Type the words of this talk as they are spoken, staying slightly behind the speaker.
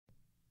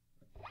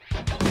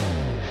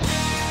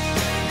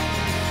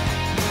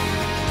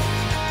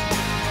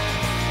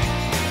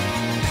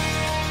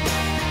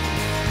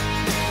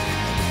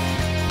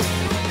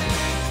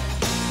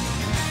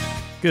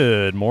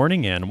Good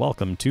morning and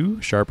welcome to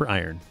Sharper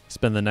Iron.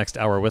 Spend the next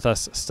hour with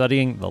us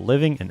studying the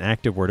living and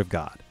active Word of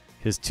God.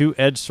 His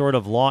two-edged sword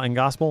of law and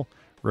gospel,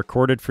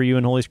 recorded for you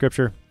in Holy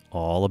Scripture,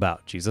 all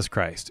about Jesus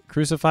Christ,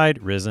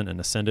 crucified, risen, and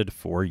ascended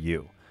for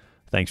you.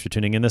 Thanks for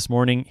tuning in this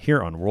morning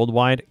here on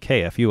Worldwide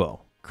KFUO.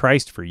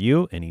 Christ for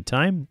you,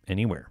 anytime,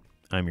 anywhere.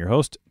 I'm your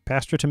host,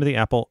 Pastor Timothy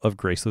Appel of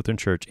Grace Lutheran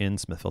Church in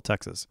Smithville,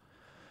 Texas.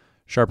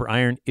 Sharper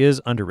Iron is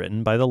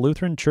underwritten by the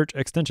Lutheran Church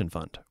Extension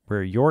Fund,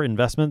 where your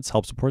investments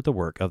help support the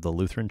work of the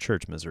Lutheran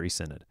Church Missouri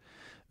Synod.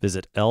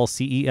 Visit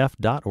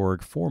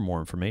lcef.org for more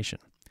information.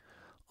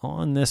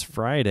 On this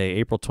Friday,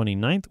 April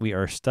 29th, we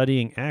are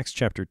studying Acts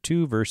chapter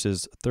 2,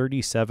 verses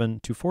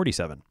 37 to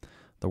 47.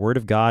 The Word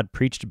of God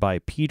preached by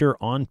Peter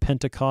on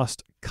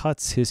Pentecost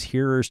cuts his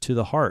hearers to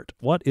the heart.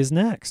 What is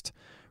next?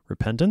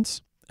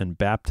 Repentance and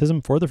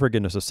baptism for the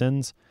forgiveness of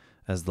sins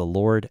as the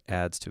Lord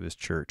adds to his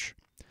church.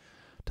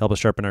 To help us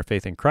sharpen our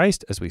faith in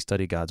Christ as we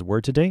study God's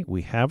Word today,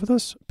 we have with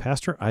us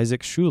Pastor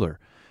Isaac Schuller.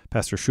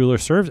 Pastor Schuller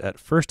serves at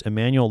First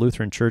Immanuel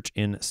Lutheran Church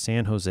in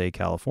San Jose,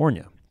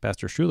 California.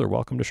 Pastor Schuller,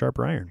 welcome to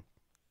Sharper Iron.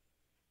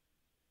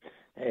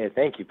 Hey,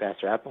 thank you,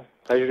 Pastor Appel.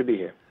 Pleasure to be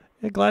here.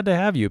 Hey, glad to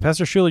have you.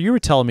 Pastor Schuller, you were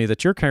telling me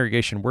that your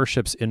congregation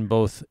worships in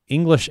both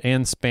English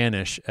and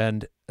Spanish,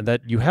 and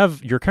that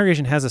your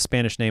congregation has a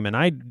Spanish name, and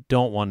I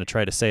don't want to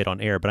try to say it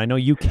on air, but I know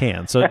you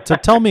can. So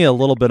tell me a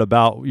little bit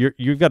about,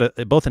 you've got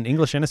both an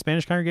English and a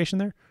Spanish congregation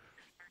there?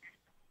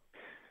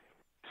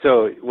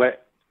 So,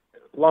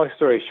 long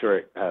story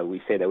short,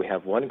 we say that we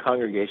have one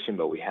congregation,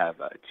 but we have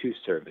two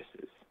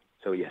services.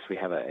 So yes, we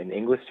have an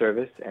English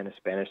service and a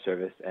Spanish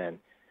service, and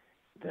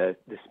the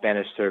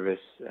Spanish service,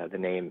 the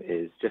name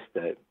is just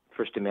the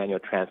First Immanuel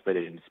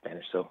translated into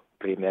Spanish, so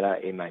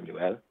Primera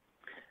Immanuel.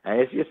 And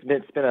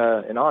it's been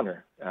an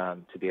honor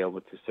to be able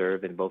to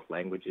serve in both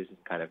languages and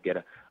kind of get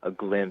a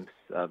glimpse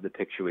of the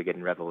picture we get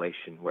in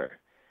Revelation, where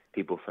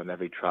people from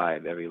every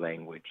tribe, every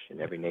language, and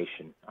every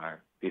nation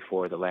are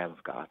before the Lamb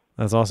of God.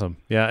 That's awesome.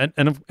 Yeah,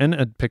 and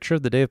a picture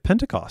of the day of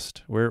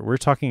Pentecost. We're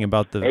talking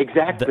about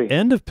the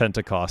end of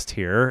Pentecost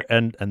here,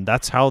 and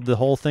that's how the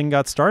whole thing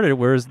got started,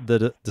 whereas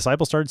the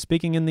disciples started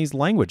speaking in these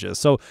languages.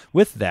 So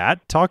with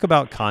that, talk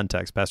about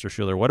context, Pastor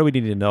Schuller. What do we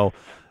need to know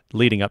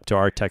leading up to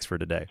our text for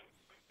today?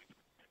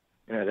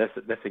 Yeah,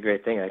 that's a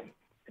great thing. I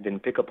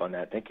didn't pick up on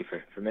that. Thank you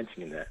for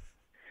mentioning that.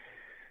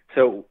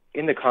 So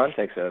in the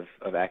context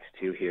of Acts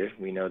 2 here,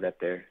 we know that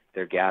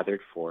they're gathered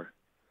for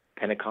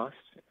Pentecost.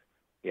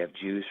 You have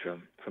Jews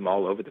from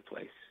all over the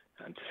place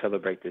to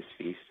celebrate this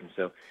feast. And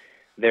so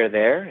they're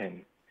there,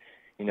 and,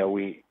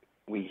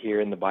 we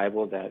hear in the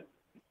Bible that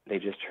they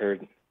just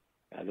heard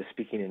the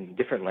speaking in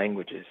different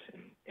languages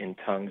and in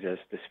tongues as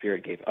the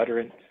Spirit gave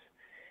utterance.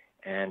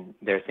 And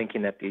they're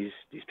thinking that these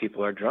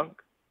people are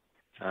drunk.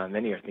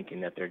 Many are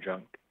thinking that they're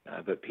drunk.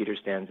 But Peter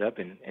stands up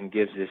and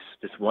gives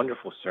this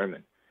wonderful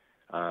sermon.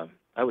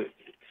 I would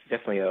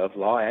definitely of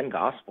law and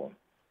gospel,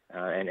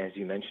 and as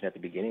you mentioned at the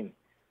beginning,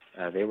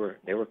 they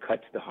were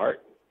cut to the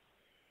heart.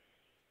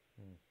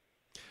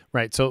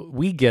 Right. So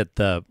we get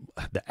the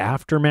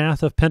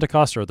aftermath of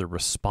Pentecost, or the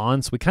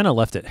response. We kind of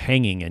left it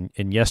hanging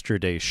in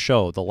yesterday's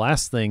show. The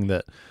last thing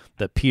that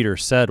Peter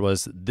said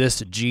was,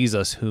 "This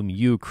Jesus whom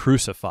you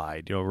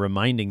crucified,"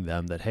 reminding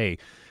them that, hey,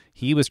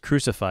 he was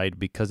crucified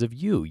because of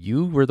you.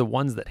 You were the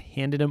ones that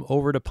handed him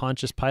over to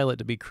Pontius Pilate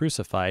to be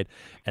crucified,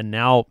 and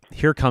now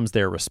here comes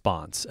their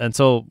response. And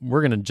so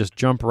we're going to just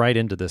jump right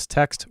into this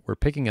text. We're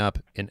picking up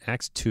in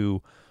Acts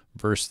 2,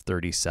 verse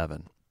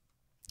 37.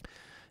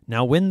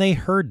 Now when they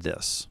heard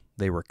this,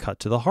 they were cut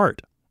to the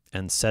heart,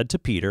 and said to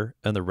Peter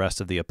and the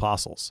rest of the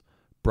apostles,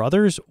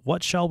 "Brothers,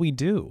 what shall we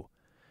do?"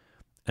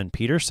 And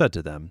Peter said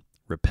to them,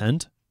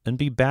 "Repent and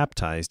be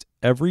baptized,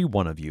 every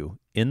one of you,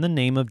 in the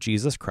name of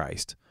Jesus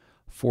Christ,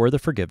 for the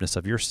forgiveness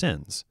of your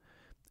sins,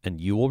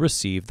 and you will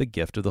receive the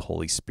gift of the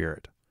Holy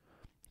Spirit.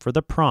 For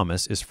the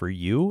promise is for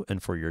you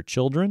and for your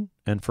children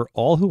and for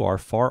all who are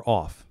far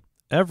off,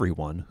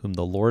 everyone whom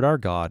the Lord our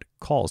God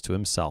calls to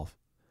himself."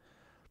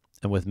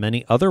 And with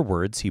many other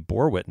words he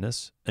bore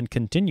witness and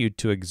continued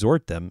to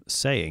exhort them,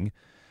 saying,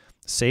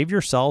 "Save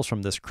yourselves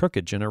from this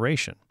crooked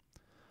generation."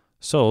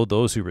 So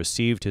those who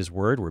received his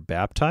word were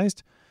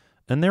baptized,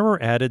 and there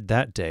were added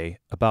that day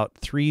about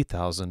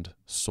 3,000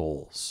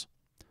 souls.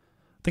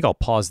 I think I'll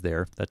pause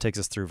there. That takes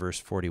us through verse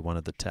 41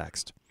 of the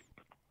text.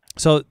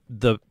 So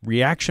the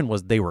reaction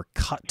was they were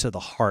cut to the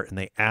heart, and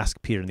they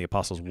asked Peter and the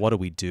apostles, "What do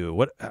we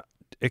do?"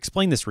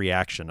 Explain this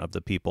reaction of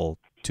the people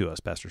to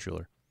us, Pastor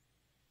Schuller.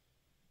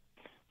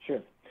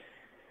 Sure.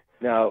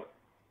 Now,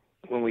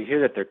 when we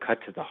hear that they're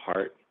cut to the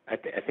heart, I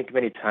think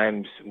many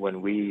times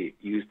when we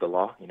use the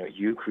law,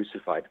 you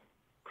crucified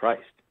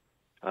Christ.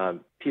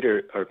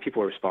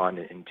 People respond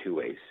in two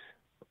ways.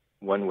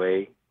 One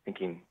way,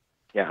 thinking,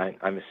 "Yeah,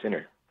 I'm a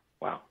sinner.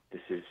 Wow,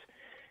 this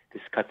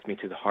cuts me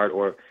to the heart."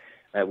 Or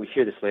we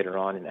hear this later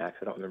on in Acts.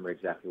 I don't remember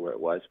exactly where it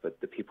was, but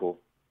the people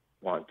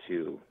want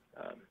to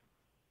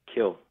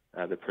kill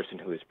the person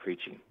who is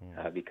preaching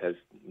because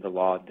the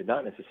law did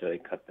not necessarily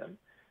cut them,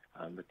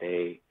 but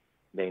they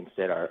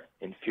instead are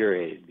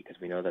infuriated because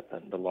we know that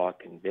the law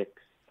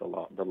convicts, the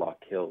law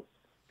kills.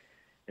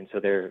 And so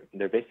they're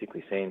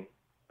basically saying,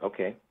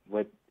 okay,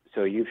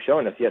 so you've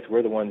shown us, yes,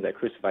 we're the ones that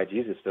crucified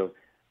Jesus, so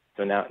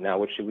now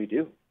what should we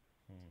do?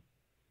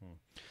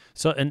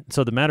 So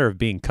the matter of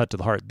being cut to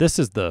the heart, this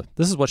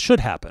is what should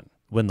happen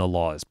when the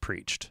law is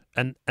preached.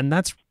 And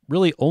that's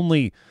really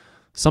only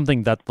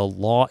something that the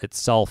law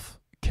itself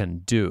can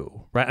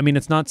do, right? I mean,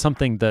 it's not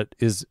something that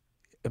is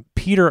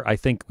Peter, I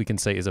think we can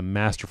say, is a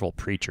masterful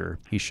preacher.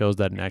 He shows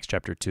that in Acts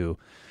chapter 2.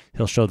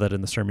 He'll show that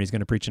in the sermon he's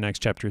going to preach in Acts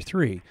chapter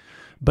 3.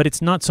 But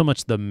it's not so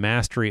much the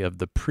mastery of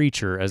the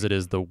preacher as it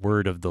is the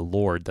word of the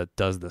Lord that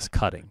does this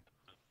cutting.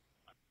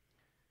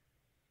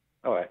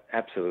 Oh,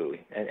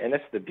 absolutely. And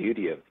that's the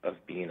beauty of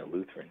being a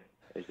Lutheran,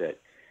 is that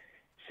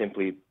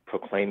simply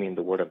proclaiming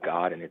the word of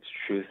God and its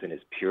truth and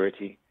its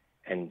purity,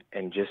 and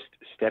just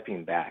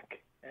stepping back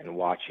and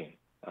watching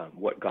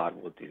what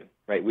God will do,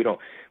 right? We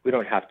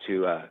don't have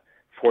to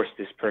force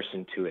this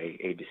person to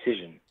a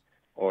decision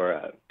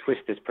or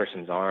twist this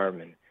person's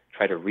arm and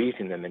try to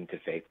reason them into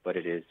faith, but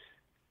it is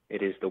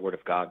the word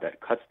of God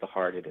that cuts the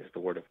heart. It is the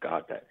word of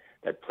God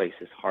that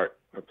places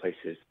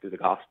through the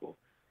gospel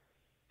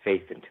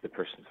faith into the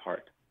person's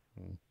heart.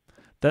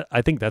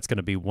 I think that's going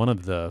to be one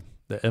of the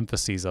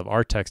emphases of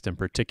our text in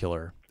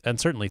particular, and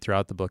certainly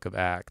throughout the book of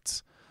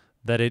Acts,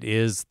 that it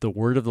is the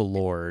word of the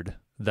Lord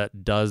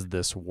that does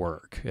this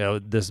work.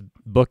 This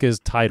book is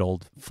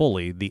titled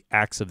fully The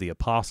Acts of the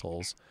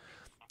Apostles,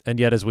 and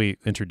yet as we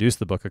introduced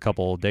the book a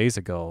couple of days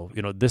ago,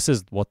 this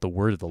is what the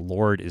word of the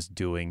Lord is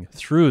doing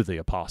through the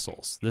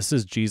apostles. This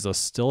is Jesus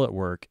still at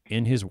work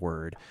in his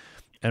word,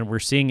 and we're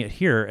seeing it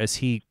here as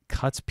he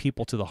cuts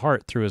people to the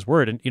heart through his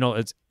word. And,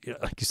 it's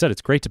like you said,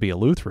 it's great to be a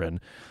Lutheran.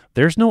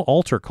 There's no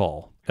altar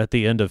call at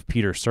the end of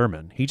Peter's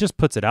sermon. He just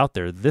puts it out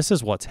there. This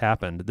is what's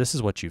happened. This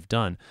is what you've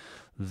done.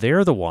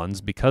 They're the ones,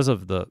 because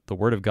of the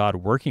word of God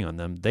working on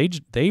them,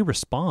 they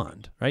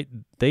respond, right?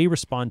 They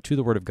respond to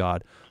the word of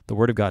God. The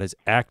word of God is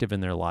active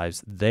in their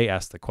lives. They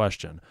ask the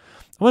question.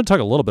 I want to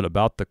talk a little bit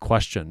about the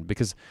question,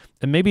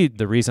 and maybe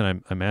the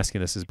reason I'm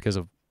asking this is because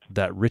of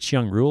that rich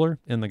young ruler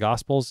in the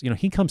Gospels.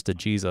 He comes to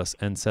Jesus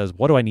and says,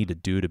 "What do I need to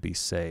do to be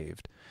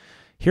saved?"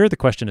 Here the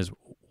question is,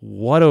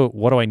 what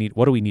do I need?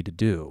 What do we need to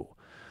do?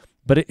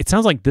 But it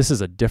sounds like this is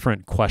a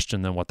different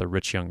question than what the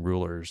rich young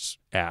rulers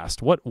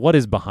asked. What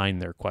is behind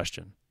their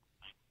question?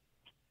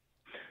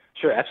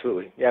 Sure,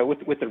 absolutely. Yeah,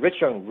 with the rich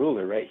young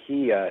ruler, right?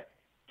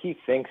 He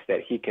thinks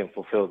that he can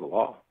fulfill the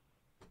law,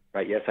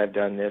 right? Yes, I've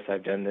done this,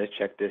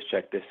 check this,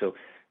 check this. So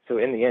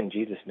in the end,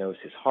 Jesus knows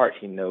his heart.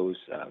 He knows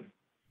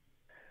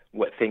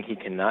what thing he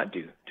cannot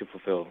do to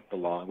fulfill the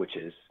law, which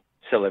is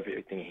sell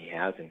everything he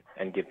has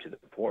and give to the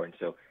poor. And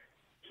so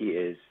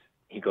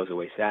he goes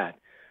away sad.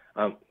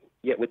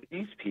 Yet with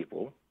these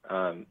people,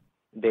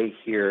 they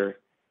hear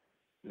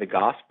the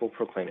gospel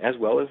proclaimed as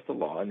well as the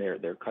law, and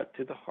they're cut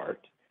to the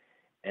heart,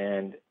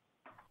 and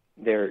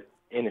they're,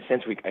 in a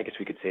sense, I guess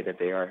we could say that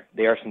they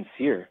are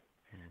sincere.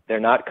 They're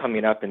not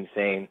coming up and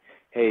saying,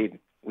 "Hey,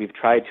 we've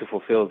tried to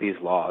fulfill these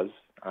laws,"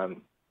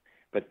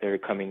 but they're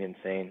coming and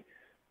saying,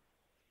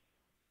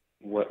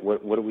 What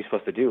are we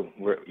supposed to do?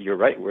 You're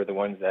right. We're the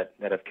ones that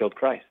have killed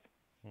Christ.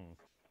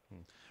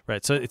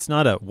 Right. So it's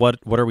not a what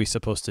are we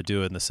supposed to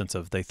do in the sense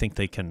of they think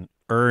they can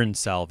earn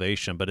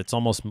salvation, but it's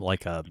almost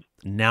like a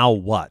now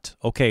what?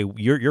 Okay,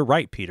 you're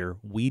right, Peter.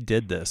 We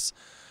did this.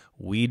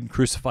 We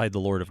crucified the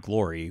Lord of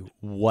glory.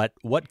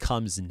 What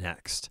comes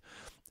next?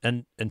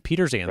 And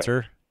Peter's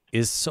answer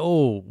is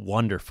so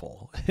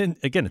wonderful. And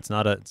again, it's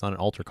not an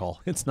altar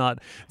call. It's not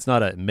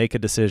a make a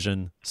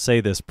decision,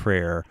 say this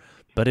prayer.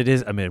 But it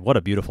is, what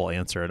a beautiful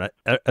answer. And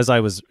as I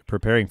was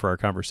preparing for our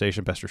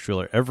conversation, Pastor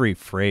Schuller, every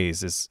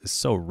phrase is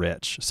so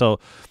rich. So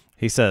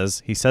he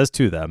says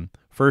to them,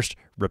 first,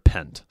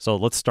 repent. So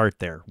let's start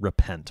there.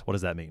 Repent. What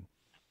does that mean?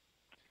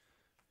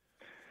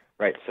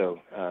 Right. So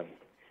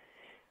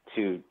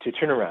to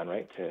turn around,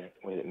 right?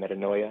 What is it,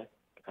 metanoia?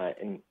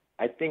 And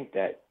I think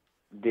that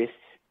this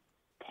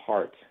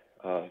part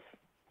of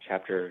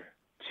chapter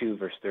 2,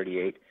 verse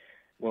 38,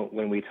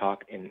 when we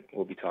talk, and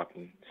we'll be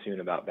talking soon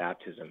about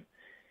baptism,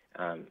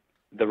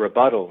 the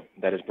rebuttal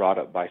that is brought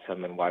up by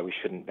someone why we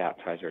shouldn't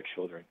baptize our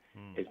children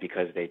is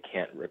because they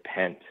can't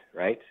repent,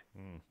 right?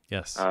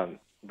 Yes.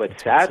 But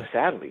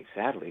sadly,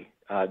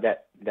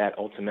 that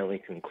ultimately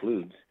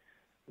concludes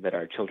that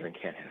our children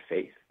can't have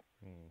faith.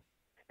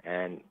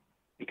 And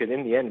because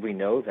in the end we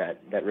know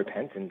that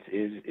repentance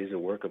is a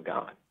work of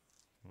God,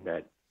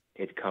 that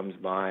it comes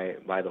by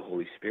the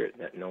Holy Spirit,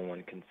 that no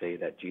one can say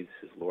that Jesus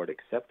is Lord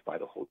except by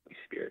the Holy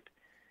Spirit.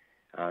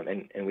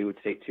 And we would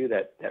say too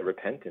that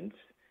repentance,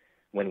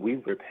 when we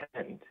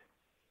repent,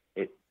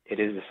 it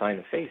is a sign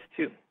of faith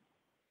too.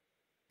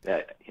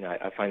 That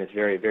I find this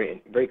very,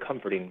 very, very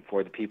comforting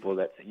for the people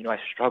that say, I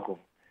struggle,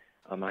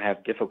 I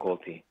have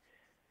difficulty.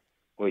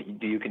 Well,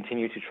 do you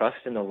continue to trust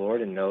in the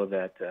Lord and know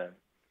that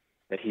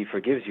He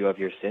forgives you of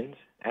your sins?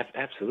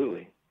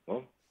 Absolutely.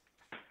 Well,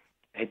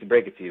 I hate to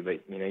break it to you,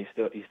 but you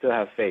still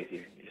have faith.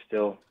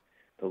 The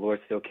Lord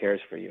still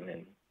cares for you,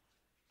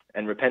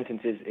 and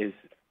repentance is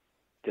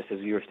just as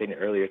you were stating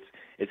earlier.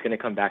 It's going to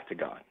come back to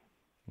God.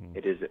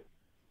 It is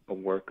a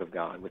work of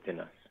God within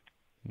us.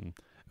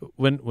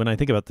 When I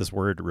think about this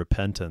word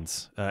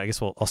repentance, I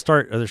guess I'll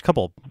start. There's a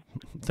couple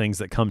things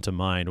that come to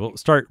mind. We'll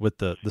start with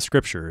the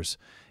scriptures.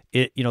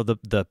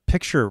 The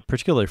picture,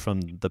 particularly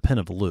from the pen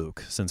of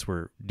Luke, since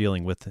we're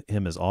dealing with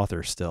him as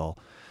author still.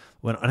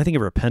 When I think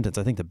of repentance,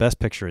 I think the best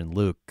picture in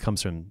Luke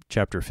comes from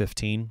chapter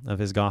 15 of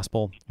his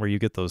gospel, where you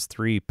get those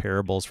three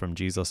parables from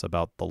Jesus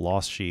about the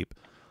lost sheep,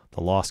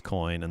 the lost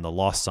coin, and the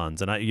lost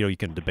sons. And you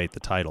can debate the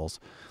titles,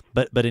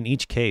 but in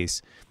each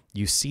case,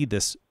 you see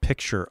this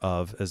picture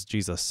of, as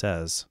Jesus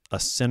says, a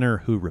sinner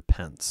who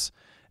repents,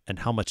 and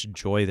how much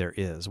joy there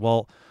is.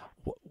 Well,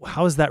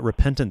 how is that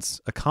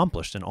repentance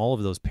accomplished in all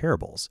of those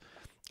parables?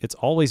 It's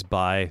always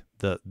by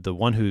the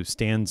one who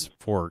stands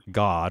for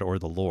God or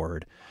the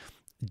Lord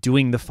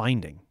doing the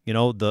finding.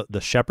 The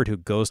shepherd who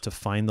goes to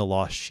find the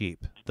lost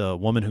sheep, the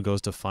woman who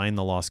goes to find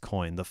the lost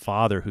coin, the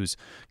father who's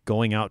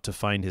going out to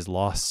find his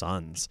lost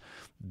sons.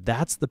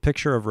 That's the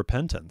picture of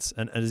repentance.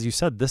 And as you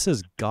said, this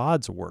is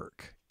God's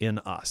work in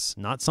us,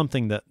 not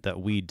something that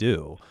we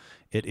do.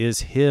 It is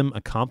him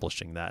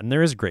accomplishing that. And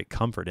there is great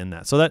comfort in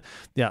that. So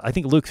I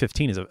think Luke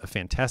 15 is a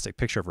fantastic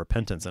picture of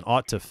repentance and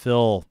ought to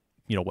fill,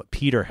 what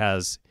Peter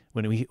has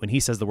when he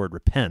says the word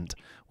repent.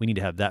 We need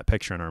to have that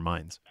picture in our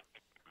minds.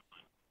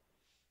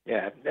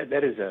 Yeah,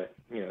 that is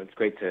it's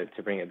great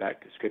to bring it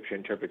back to Scripture,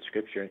 interpret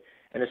Scripture,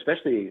 and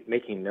especially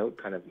making note,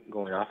 kind of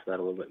going off of that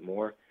a little bit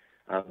more,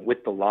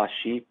 with the lost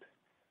sheep.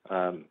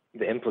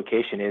 The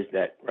implication is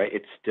that, right,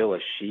 it's still a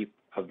sheep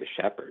of the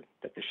shepherd,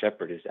 that the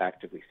shepherd is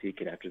actively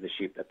seeking after the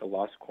sheep, that the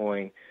lost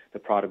coin, the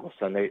prodigal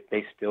son,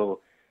 they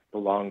still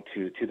belong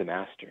to the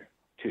master,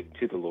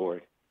 to the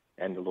Lord,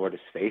 and the Lord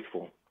is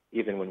faithful,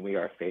 even when we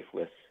are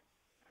faithless.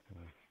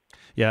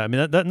 Yeah, I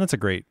mean that's a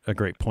great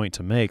point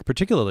to make,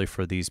 particularly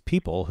for these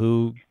people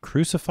who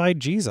crucified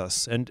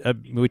Jesus. And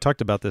we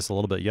talked about this a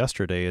little bit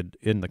yesterday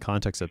in the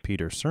context of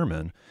Peter's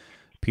sermon.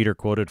 Peter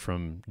quoted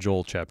from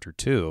Joel chapter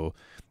 2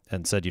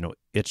 and said,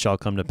 it shall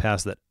come to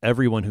pass that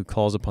everyone who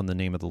calls upon the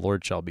name of the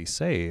Lord shall be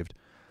saved.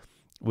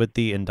 With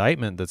the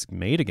indictment that's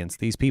made against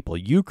these people,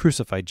 you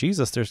crucified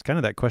Jesus, there's kind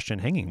of that question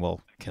hanging. Well,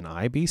 can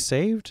I be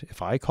saved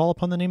if I call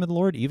upon the name of the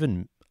Lord,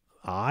 even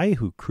I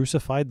who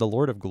crucified the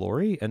Lord of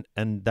glory?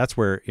 And that's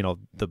where,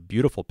 the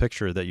beautiful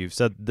picture that you've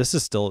said,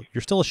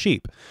 you're still a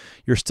sheep.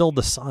 You're still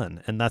the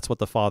son. And that's what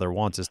the Father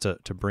wants, is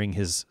to bring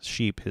his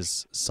sheep,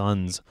 his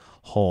sons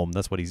home.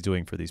 That's what he's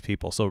doing for these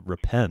people. So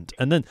repent.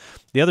 And then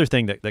the other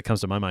thing that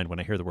comes to my mind when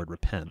I hear the word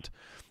repent,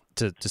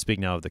 to speak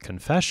now of the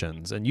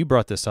confessions, and you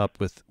brought this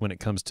up when it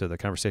comes to the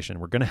conversation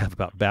we're going to have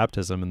about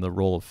baptism and the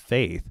role of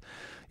faith.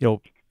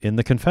 In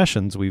the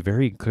confessions, we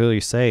very clearly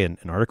say in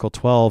Article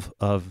 12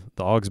 of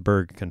the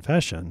Augsburg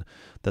Confession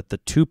that the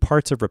two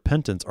parts of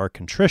repentance are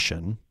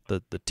contrition,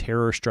 the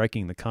terror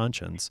striking the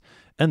conscience,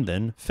 and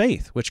then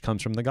faith, which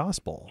comes from the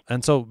gospel.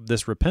 And so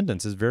this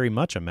repentance is very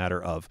much a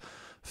matter of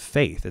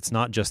faith. It's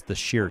not just the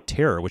sheer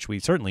terror, which we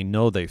certainly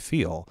know they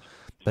feel,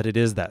 but it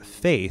is that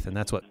faith, and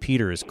that's what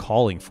Peter is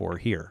calling for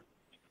here.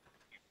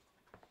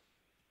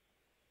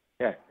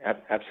 Yeah,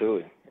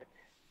 absolutely.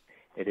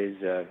 It is...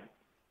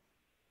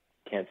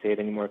 can't say it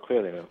any more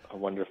clearly, a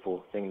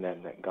wonderful thing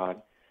that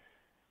God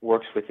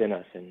works within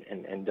us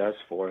and does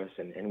for us,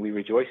 and we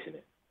rejoice in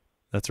it.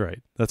 That's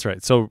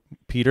right. So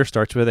Peter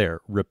starts with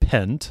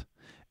repent,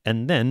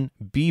 and then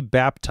be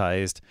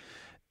baptized,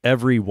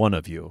 every one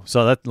of you.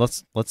 So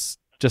let's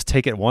just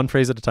take it one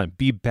phrase at a time.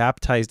 Be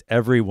baptized,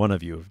 every one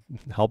of you.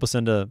 Help us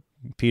into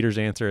Peter's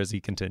answer as he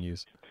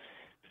continues.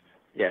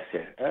 Yes.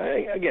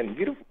 Again,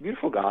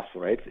 beautiful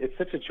gospel, right? It's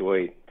such a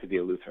joy to be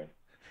a Lutheran.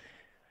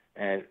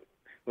 And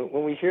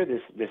when we hear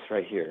this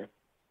right here,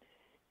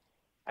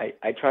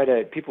 I try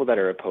to, people that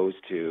are opposed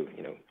to,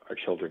 our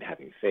children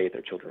having faith,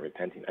 our children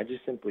repenting, I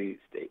just simply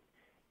state,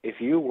 if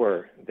you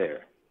were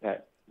there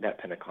that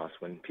Pentecost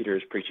when Peter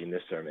is preaching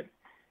this sermon,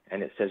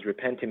 and it says,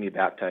 repent and be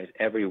baptized,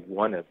 every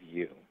one of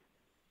you,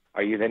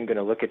 are you then going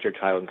to look at your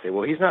child and say,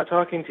 well, he's not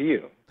talking to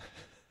you.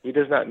 He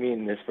does not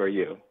mean this for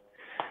you.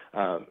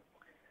 I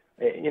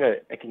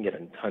can get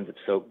on tons of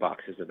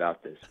soapboxes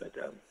about this, but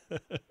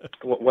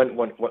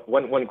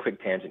one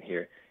quick tangent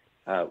here.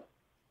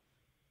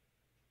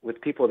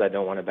 With people that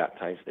don't want to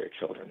baptize their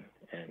children,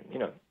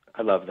 and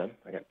I love them.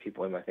 I got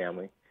people in my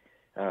family.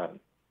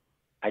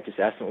 I just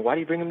ask them, why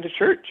do you bring them to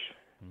church?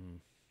 Mm.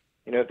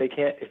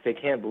 If they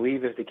can't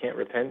believe, if they can't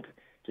repent,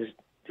 just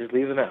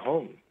leave them at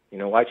home.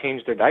 Why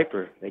change their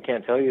diaper? They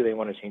can't tell you they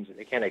want to change it.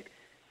 They can't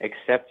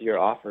accept your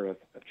offer of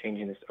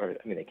changing this,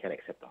 they can't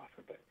accept the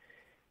offer, but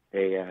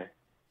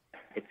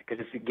it's because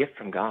it's a gift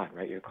from God,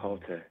 right? You're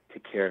called to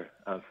care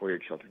for your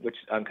children, which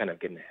I'm kind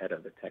of getting ahead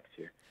of the text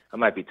here. I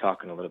might be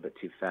talking a little bit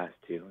too fast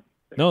too.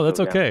 No, that's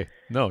okay.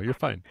 No, you're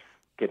fine.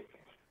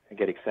 I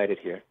get excited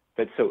here.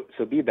 But so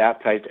be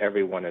baptized,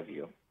 every one of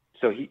you.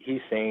 So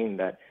he's saying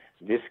that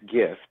this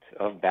gift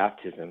of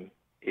baptism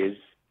is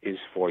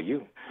for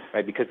you,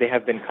 right? Because they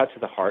have been cut to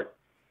the heart.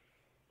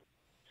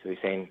 So he's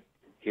saying,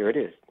 here it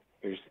is.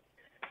 Here's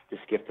this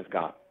gift of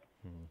God.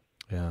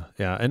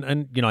 Yeah.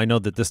 And I know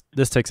that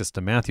this takes us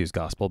to Matthew's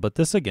gospel, but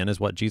this again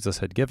is what Jesus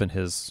had given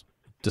his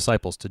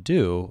disciples to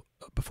do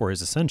before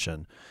his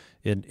ascension.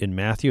 In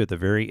Matthew at the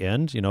very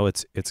end,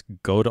 it's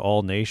go to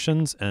all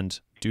nations and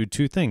do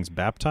two things,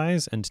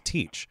 baptize and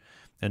teach.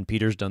 And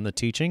Peter's done the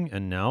teaching,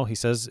 and now he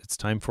says it's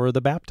time for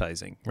the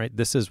baptizing, right?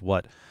 This is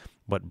what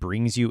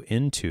brings you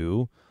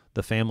into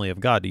the family of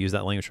God, to use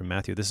that language from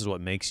Matthew. This is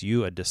what makes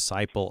you a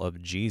disciple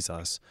of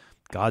Jesus,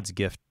 God's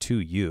gift to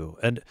you.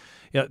 And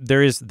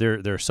there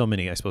are so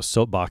many, I suppose,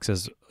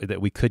 soapboxes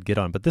that we could get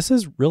on, but this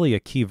is really a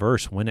key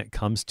verse when it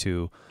comes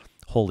to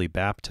holy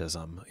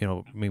baptism.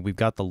 We've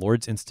got the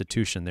Lord's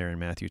institution there in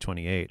Matthew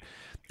 28,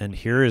 and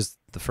here is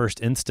the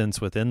first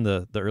instance within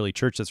the early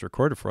church that's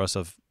recorded for us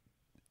of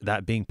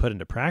that being put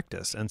into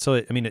practice. And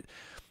so,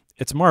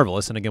 it's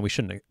marvelous. And again, we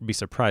shouldn't be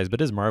surprised,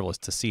 but it is marvelous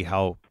to see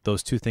how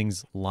those two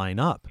things line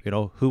up.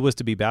 Who was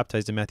to be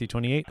baptized in Matthew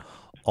 28?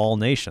 All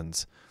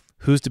nations.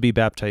 Who's to be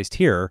baptized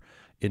here?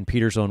 In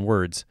Peter's own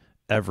words,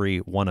 every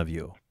one of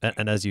you.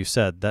 And as you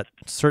said, that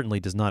certainly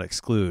does not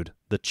exclude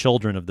the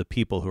children of the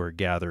people who are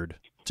gathered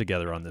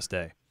together on this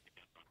day.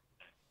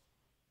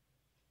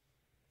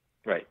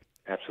 Right.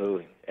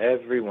 Absolutely.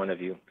 Every one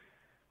of you,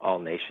 all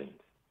nations.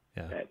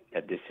 Yeah.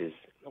 That this is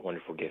a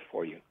wonderful gift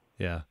for you.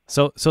 Yeah.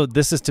 So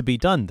this is to be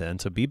done then,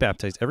 to be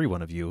baptized, every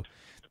one of you,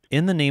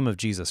 in the name of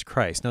Jesus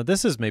Christ. Now,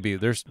 there's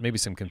maybe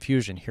some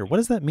confusion here. What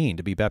does that mean,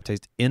 to be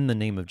baptized in the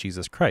name of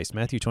Jesus Christ?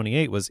 Matthew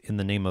 28 was in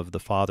the name of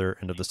the Father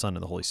and of the Son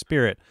and the Holy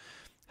Spirit.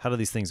 How do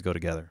these things go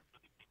together?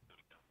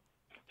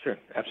 Sure,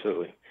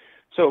 absolutely.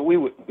 So we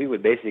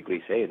would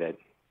basically say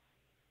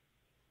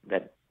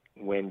that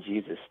when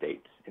Jesus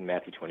states in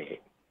Matthew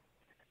 28,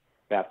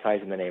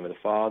 baptized in the name of the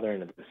Father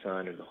and of the Son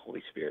and of the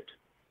Holy Spirit,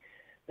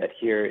 that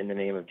here in the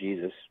name of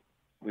Jesus,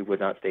 we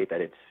would not state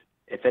that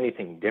it's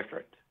anything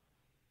different,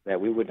 that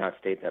we would not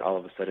state that all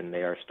of a sudden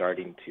they are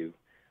starting to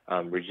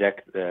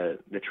reject the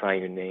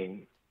triune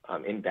name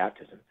in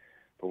baptism,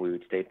 but we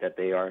would state that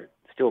they are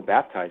still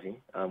baptizing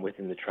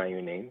within the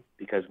triune name,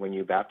 because when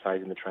you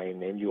baptize in the triune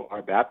name, you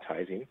are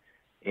baptizing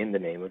in the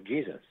name of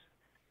Jesus.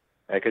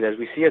 Because as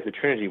we see as the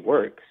Trinity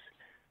works,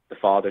 the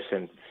Father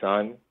sends the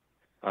Son,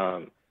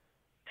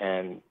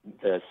 and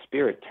the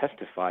Spirit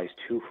testifies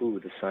to who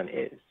the Son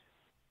is.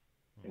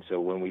 And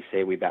so when we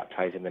say we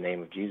baptize in the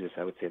name of Jesus,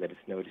 I would say that it's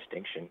no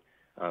distinction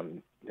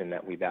than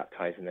that we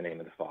baptize in the name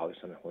of the Father,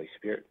 Son, and Holy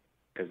Spirit,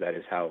 because that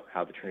is how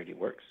the Trinity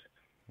works.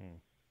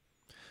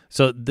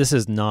 So this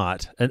is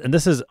not, and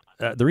this is,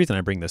 the reason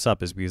I bring this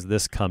up is because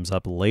this comes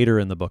up later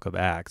in the book of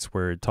Acts,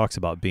 where it talks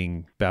about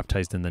being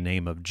baptized in the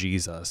name of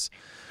Jesus.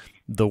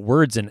 The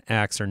words in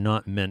Acts are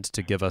not meant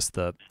to give us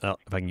the,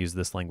 if I can use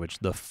this language,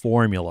 the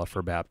formula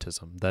for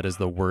baptism. That is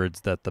the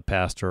words that the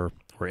pastor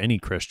or any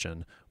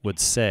Christian would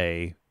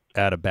say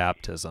at a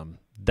baptism.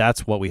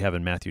 That's what we have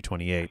in Matthew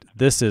 28.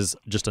 This is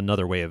just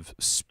another way of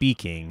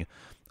speaking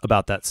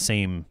about that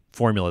same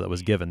formula that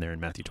was given there in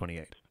Matthew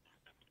 28.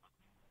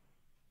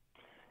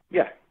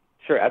 Yeah,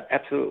 sure,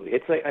 absolutely.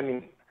 It's like,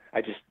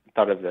 I just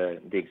thought of the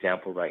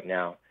example right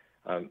now,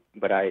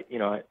 but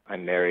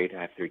I'm married,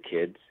 I have 3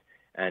 kids,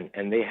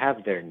 and they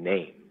have their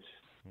names,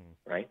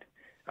 right?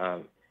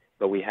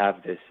 But we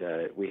have this,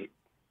 we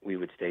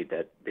would state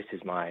that this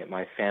is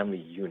my family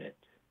unit.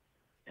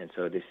 And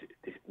so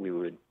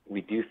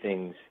we do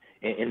things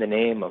in the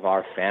name of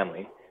our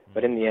family,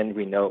 but in the end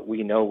we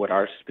know what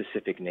our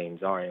specific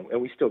names are,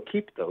 and we still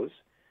keep those.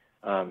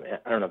 I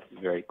don't know if it's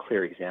a very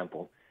clear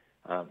example.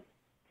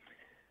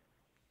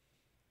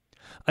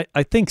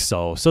 I think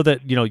so. So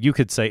that, you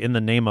could say in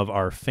the name of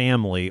our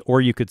family,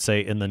 or you could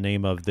say in the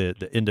name of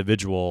the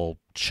individual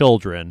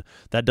children.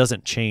 That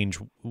doesn't change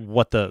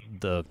what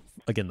the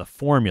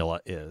formula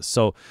is.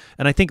 So,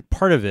 and I think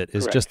part of it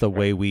is Correct. just the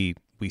way we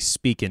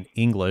speak in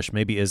English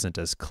maybe isn't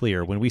as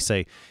clear. When we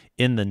say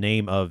in the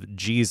name of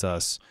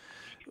Jesus,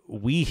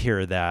 we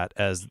hear that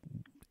as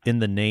in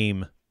the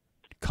name,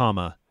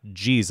 comma,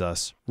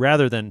 Jesus,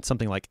 rather than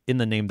something like in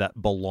the name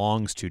that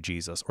belongs to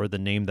Jesus, or the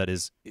name that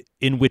is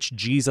in which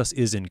Jesus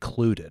is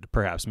included.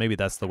 Perhaps maybe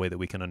that's the way that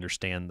we can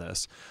understand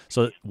this.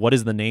 So what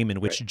is the name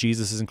in which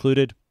Jesus is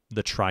included?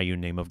 The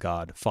triune name of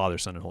God, Father,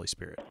 Son, and Holy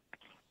Spirit.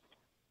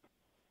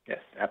 Yes,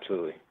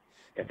 absolutely.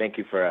 Yeah, thank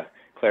you for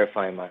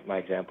clarifying my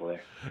example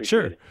there.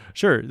 Appreciate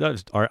Sure.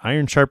 That's our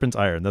iron sharpens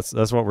iron. That's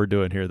what we're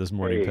doing here this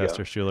morning,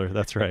 Pastor Schuller.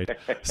 That's right.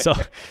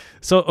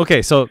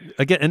 Okay. So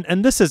again,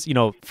 and this is,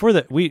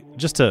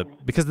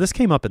 because this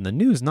came up in the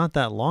news not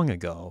that long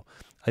ago.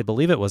 I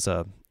believe it was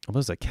a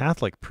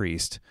Catholic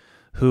priest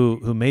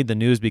who made the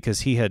news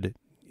because he had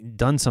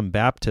done some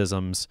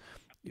baptisms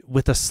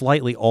with a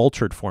slightly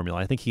altered formula.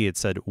 I think he had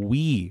said,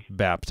 we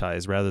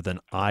baptize rather than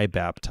I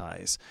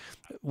baptize.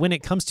 When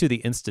it comes to the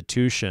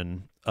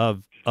institution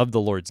of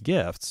the Lord's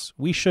gifts,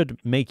 we should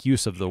make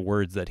use of the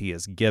words that he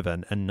has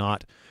given and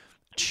not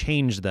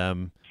change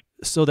them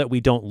so that we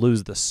don't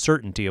lose the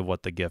certainty of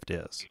what the gift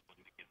is.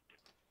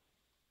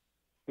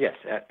 Yes,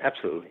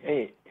 absolutely.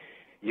 Hey,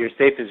 your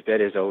safest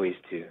bet is always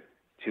to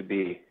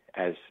be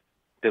as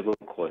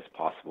biblical as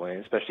possible,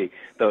 and especially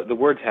the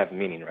words have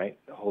meaning, right?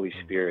 The Holy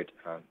Spirit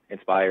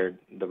inspired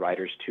the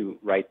writers to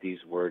write these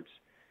words,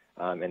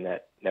 and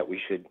that we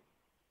should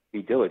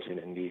be diligent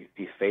and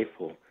be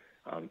faithful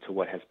to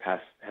what has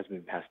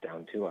been passed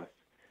down to us.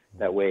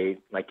 That way,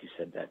 like you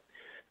said, that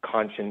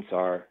conscience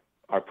are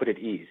put at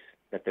ease,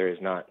 that there is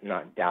not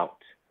doubt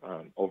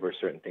over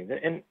certain things.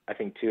 And I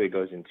think too, it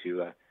goes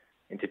into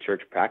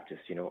church practice,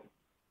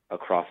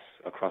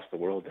 across the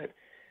world, that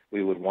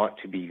we would want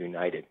to be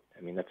united.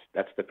 I mean,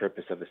 that's the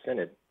purpose of a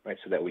synod, right?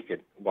 So that we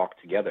could walk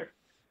together.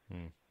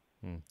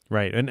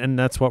 Right, and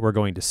that's what we're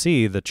going to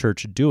see the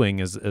church doing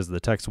as the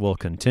text will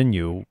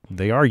continue.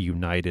 They are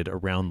united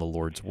around the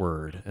Lord's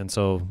word, and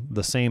so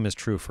the same is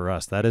true for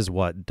us. That is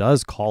what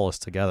does call us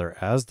together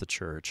as the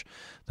church.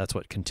 That's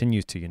what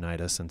continues to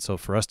unite us, and so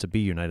for us to be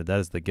united, that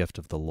is the gift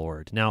of the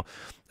Lord. Now,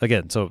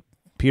 again, so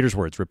Peter's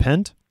words,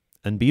 repent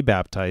and be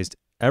baptized,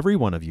 every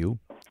one of you,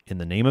 in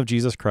the name of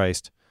Jesus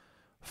Christ,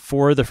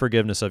 for the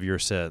forgiveness of your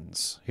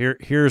sins.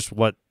 Here's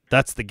what,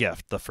 that's the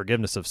gift, the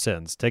forgiveness of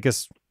sins. Take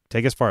us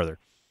farther.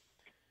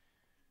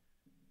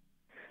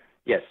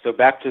 Yes, so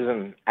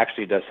baptism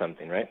actually does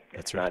something, right?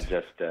 That's it's right.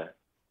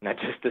 not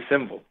just a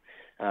symbol,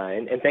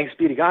 and thanks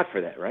be to God for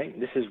that, right?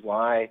 This is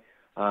why,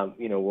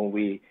 when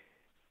we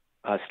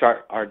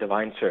start our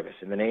divine service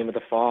in the name of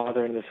the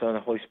Father and the Son and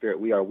the Holy Spirit,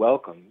 we are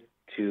welcomed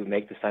to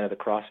make the sign of the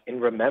cross in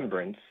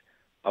remembrance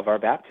of our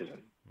baptism.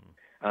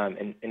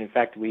 And in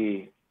fact,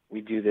 we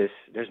do this.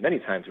 There's many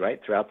times,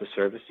 right, throughout the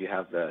service. You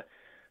have the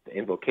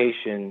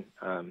invocation,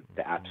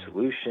 the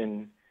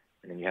absolution,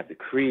 and then you have the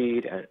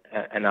creed.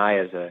 And I,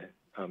 as a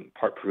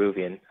part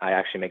Peruvian, I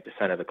actually make the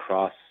sign of the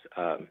cross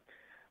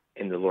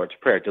in the Lord's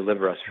Prayer,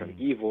 deliver us from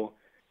evil,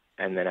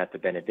 and then at the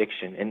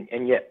benediction.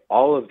 And yet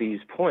all of these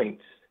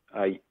points,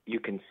 you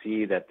can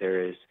see that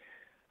there is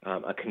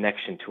a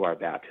connection to our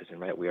baptism,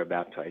 right? We are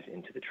baptized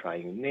into the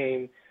triune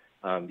name.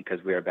 Because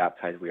we are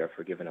baptized, we are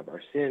forgiven of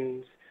our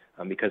sins.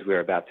 Because we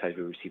are baptized,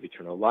 we receive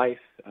eternal life.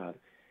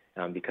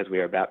 Because we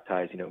are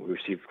baptized, we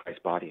receive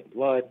Christ's body and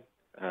blood.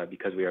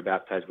 Because we are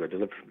baptized, we are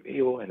delivered from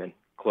evil. And then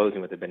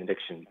closing with the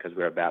benediction, because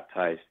we are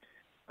baptized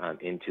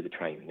into the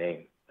triune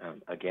name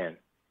again.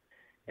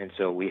 And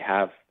so we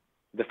have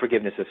the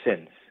forgiveness of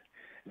sins.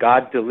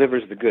 God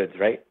delivers the goods,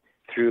 right,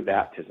 through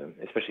baptism,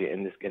 especially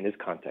in this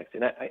context.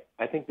 And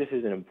I think this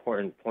is an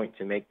important point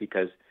to make,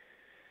 because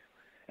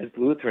as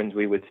Lutherans,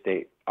 we would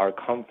state our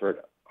comfort,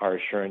 our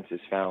assurance is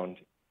found,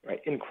 right,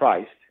 in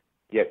Christ,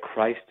 yet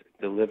Christ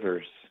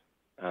delivers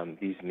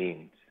these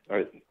means,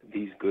 or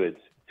these goods,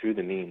 through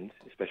the means,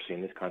 especially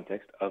in this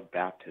context, of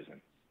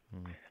baptism.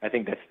 I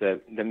think that's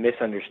the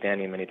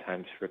misunderstanding many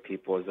times for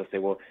people, is they'll say,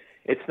 well,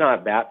 it's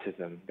not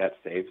baptism that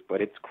saves, but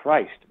it's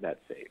Christ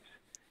that saves.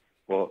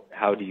 Well,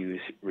 how do you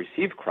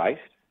receive Christ?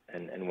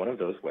 And one of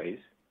those ways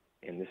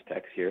in this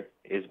text here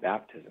is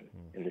baptism.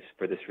 And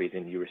for this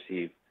reason, you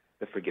receive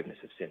the forgiveness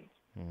of sins.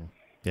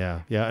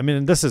 Yeah. I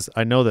mean,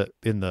 I know that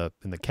in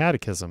the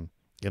Catechism,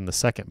 in the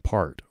second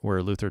part,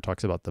 where Luther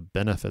talks about the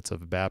benefits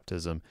of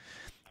baptism,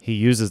 he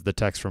uses the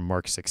text from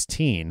Mark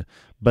 16,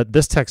 but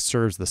this text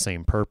serves the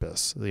same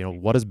purpose.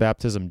 What does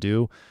baptism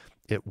do?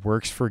 It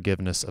works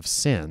forgiveness of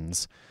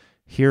sins.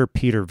 Here,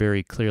 Peter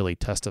very clearly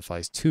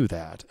testifies to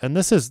that. And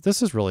this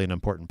is really an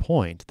important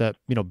point, that,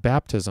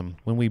 baptism,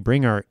 when we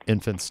bring our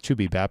infants to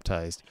be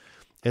baptized,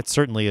 it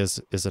certainly is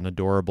an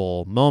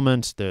adorable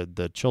moment.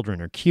 The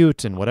children are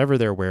cute and whatever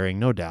they're wearing,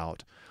 no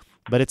doubt.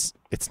 But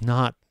it's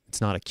not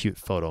a cute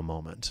photo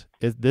moment.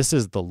 This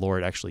is the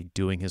Lord actually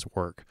doing his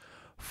work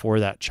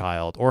for that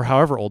child, or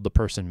however old the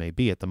person may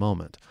be at the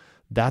moment.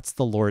 That's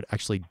the Lord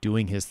actually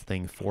doing his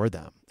thing for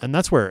them. And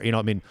that's where,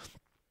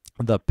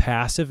 the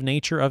passive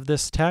nature of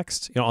this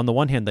text, on the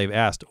one hand, they've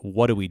asked,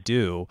 what do we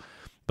do?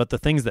 But the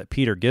things that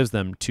Peter gives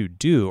them to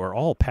do are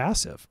all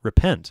passive.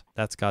 Repent,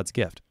 that's God's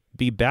gift.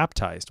 Be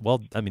baptized.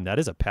 Well, that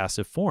is a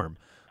passive form.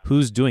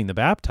 Who's doing the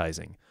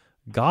baptizing?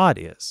 God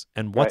is.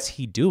 And what's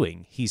he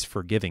doing? He's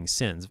forgiving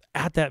sins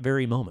at that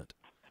very moment.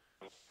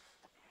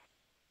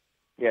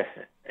 Yes,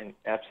 and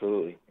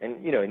absolutely.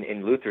 And,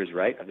 in Luther's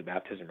rite of the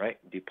baptism, right,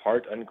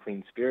 depart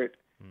unclean spirit,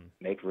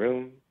 make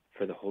room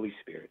for the Holy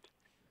Spirit.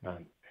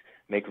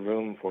 Make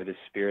room for the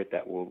Spirit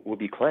that will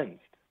be cleansed,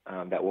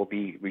 that will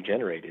be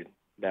regenerated,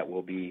 that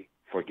will be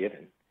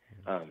forgiven.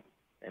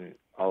 And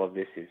all of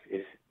this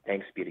is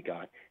thanks be to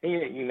God.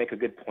 And you make a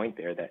good point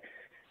there that,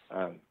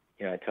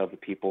 I tell the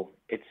people,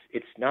 it's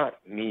not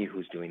me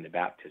who's doing the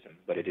baptism,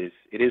 but it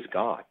is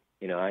God.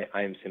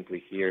 I am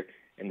simply here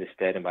in the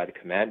stead and by the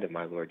command of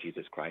my Lord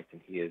Jesus Christ,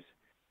 and He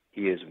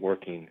is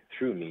working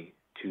through me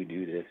to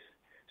do this.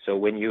 So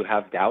when you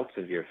have doubts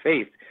of your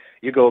faith,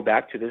 you go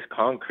back to this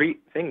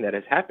concrete thing that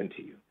has happened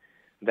to you,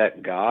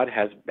 that God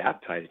has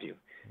baptized you.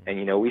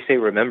 And, we say,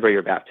 remember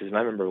your baptism.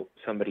 I remember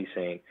somebody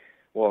saying,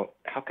 well,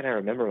 how can I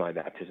remember my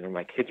baptism, or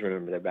my kids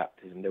remember their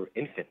baptism? They were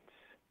infants.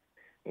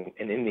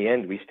 And in the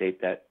end, we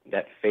state that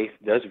faith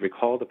does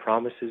recall the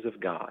promises of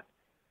God.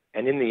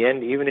 And in the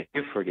end, even if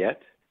you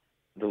forget,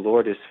 the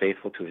Lord is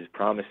faithful to his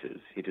promises.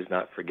 He does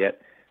not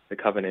forget the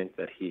covenant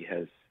that he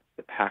has,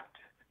 the pact,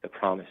 the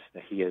promise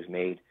that he has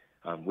made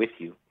with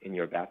you in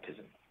your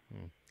baptism.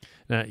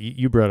 Now,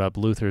 you brought up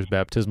Luther's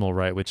baptismal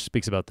rite, which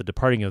speaks about the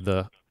departing of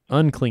the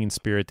unclean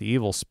spirit, the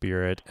evil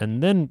spirit.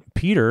 And then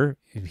Peter,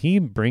 he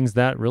brings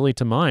that really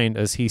to mind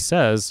as he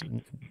says,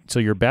 so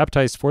you're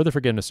baptized for the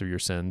forgiveness of your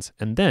sins,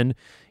 and then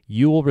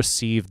you will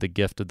receive the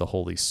gift of the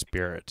Holy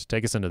Spirit.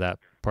 Take us into that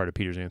part of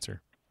Peter's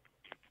answer.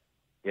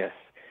 Yes,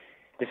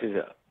 this is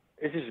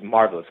a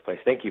marvelous place.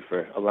 Thank you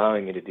for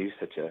allowing me to do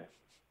such a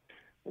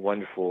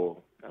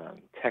wonderful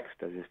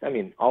text of this. I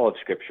mean, all of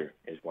Scripture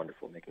is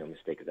wonderful. Make no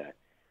mistake of that.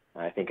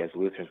 I think as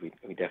Lutherans,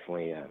 we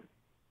definitely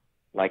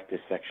like this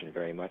section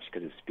very much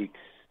because it speaks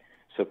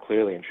so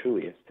clearly and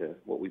truly as to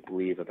what we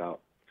believe about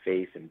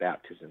faith and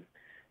baptism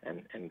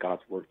and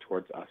God's work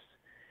towards us.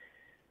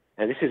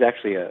 And this is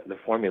actually the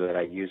formula that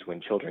I use when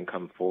children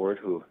come forward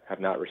who have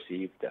not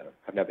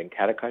been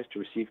catechized to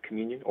receive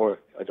communion, or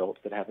adults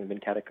that haven't been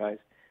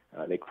catechized.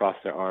 They cross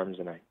their arms,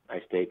 and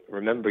I state,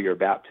 remember your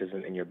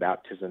baptism. In your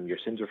baptism, your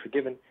sins are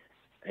forgiven,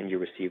 and you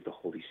receive the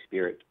Holy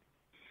Spirit.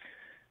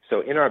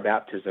 So in our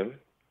baptism,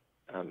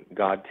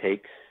 God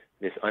takes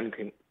this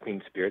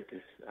unclean spirit,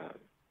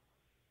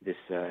 this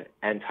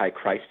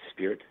antichrist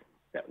spirit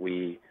that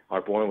we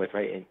are born with,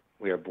 right? And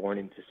we are born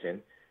into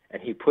sin,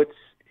 and he puts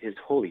his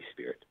Holy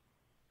Spirit,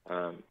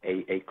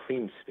 a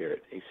clean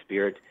spirit, a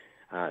spirit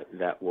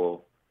that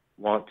will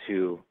want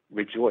to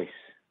rejoice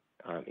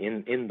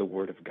in the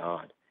Word of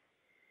God.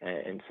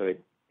 And so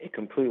it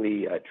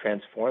completely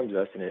transforms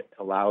us, and it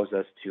allows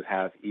us to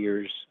have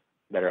ears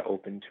that are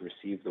open to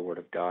receive the Word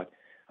of God.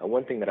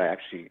 One thing that I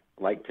actually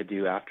like to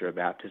do after a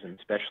baptism,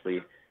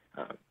 especially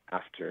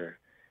after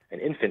an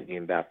infant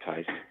being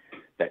baptized,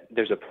 that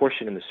there's a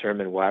portion in the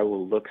sermon where I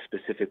will look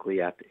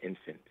specifically at the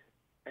infant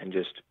and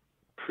just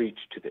preach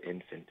to the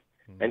infant.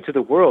 Mm-hmm. And to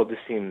the world, this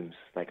seems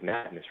like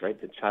madness, right?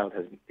 They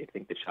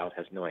think the child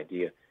has no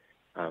idea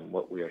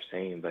what we are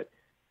saying, but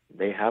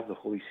they have the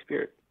Holy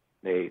Spirit.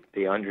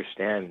 They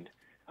understand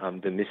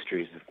the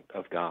mysteries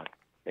of God.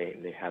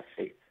 They have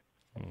faith.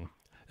 Mm.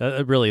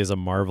 That really is a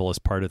marvelous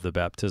part of the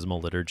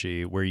baptismal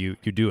liturgy where you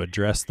do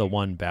address the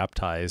one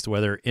baptized,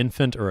 whether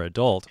infant or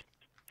adult.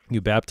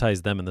 You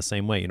baptize them in the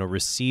same way.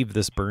 Receive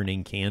this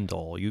burning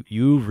candle.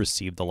 You've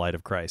received the light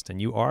of Christ, and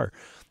you're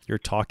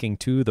talking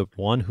to the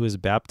one who is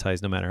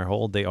baptized, no matter how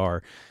old they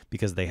are,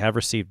 because they have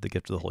received the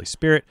gift of the Holy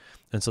Spirit,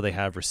 and so they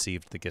have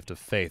received the gift of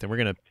faith. And we're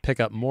going to pick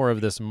up more of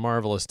this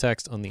marvelous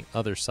text on the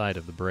other side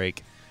of the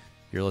break.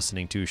 You're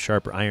listening to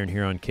Sharper Iron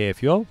here on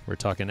KFUO. We're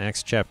talking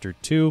Acts chapter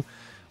 2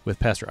 with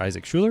Pastor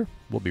Isaac Schuller.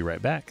 We'll be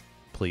right back.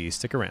 Please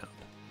stick around.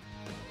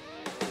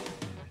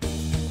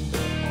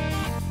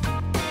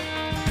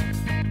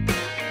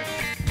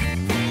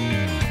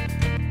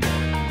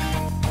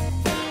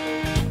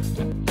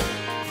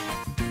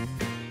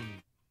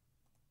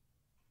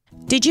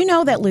 Did you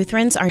know that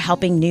Lutherans are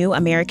helping new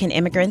American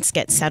immigrants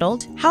get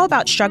settled? How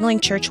about struggling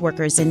church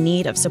workers in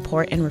need of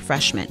support and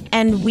refreshment?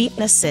 And we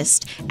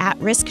assist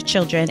at-risk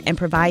children and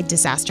provide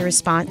disaster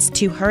response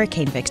to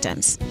hurricane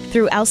victims.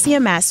 Through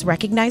LCMS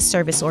recognized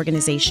service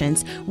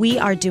organizations, we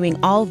are doing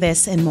all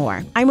this and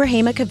more. I'm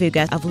Rahema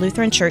Kavuga of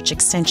Lutheran Church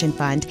Extension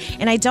Fund,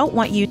 and I don't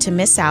want you to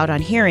miss out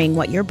on hearing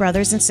what your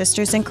brothers and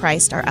sisters in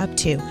Christ are up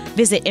to.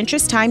 Visit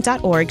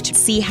interesttime.org to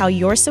see how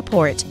your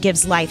support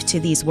gives life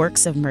to these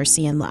works of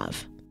mercy and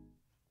love.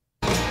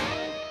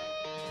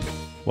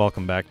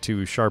 Welcome back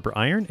to Sharper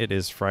Iron. It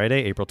is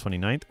Friday, April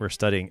 29th. We're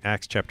studying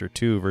Acts chapter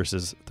 2,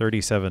 verses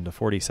 37 to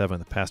 47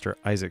 with Pastor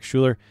Isaac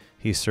Schuller.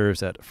 He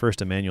serves at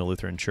First Immanuel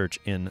Lutheran Church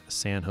in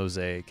San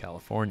Jose,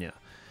 California.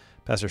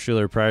 Pastor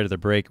Schuller, prior to the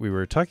break, we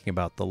were talking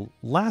about the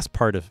last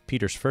part of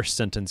Peter's first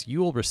sentence, you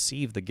will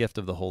receive the gift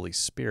of the Holy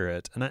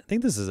Spirit. And I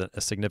think this is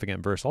a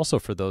significant verse also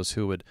for those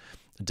who would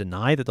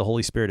deny that the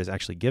Holy Spirit is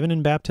actually given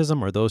in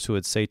baptism, or those who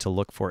would say to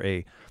look for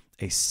a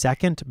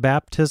second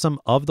baptism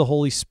of the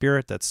Holy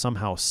Spirit that's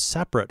somehow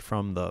separate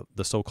from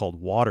the so-called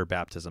water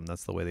baptism.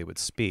 That's the way they would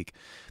speak.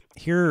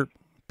 Here,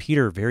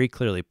 Peter very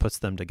clearly puts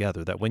them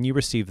together, that when you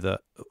receive the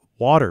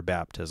water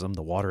baptism,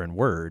 the water and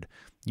word,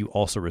 you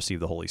also receive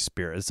the Holy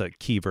Spirit. It's a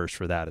key verse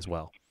for that as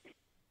well.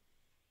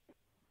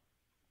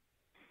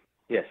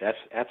 Yes,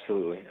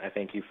 absolutely. I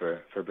thank you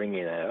for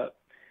bringing that up.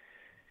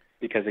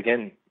 Because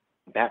again,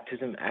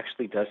 baptism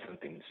actually does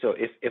something. So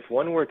if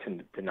one were to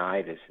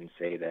deny this and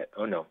say that,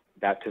 oh no,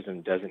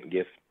 baptism doesn't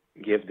give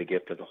the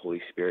gift of the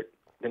Holy Spirit,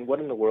 then what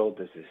in the world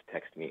does this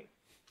text mean?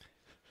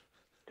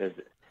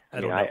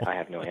 I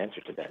have no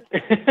answer to that.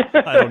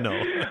 I don't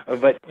know.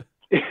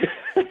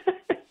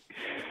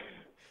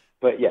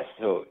 But yes,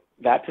 so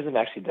baptism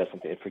actually does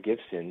something. It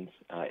forgives sins.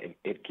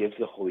 It gives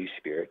the Holy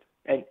Spirit.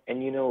 And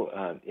in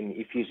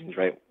Ephesians,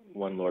 right,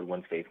 one Lord,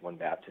 one faith, one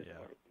baptism.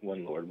 Yeah.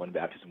 One Lord, one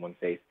baptism, one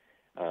faith.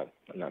 I'm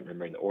not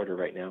remembering the order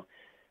right now,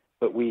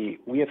 but we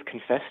have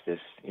confessed this,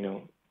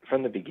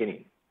 from the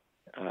beginning.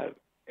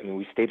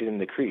 We stated in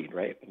the creed,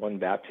 right? One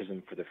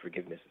baptism for the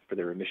forgiveness, for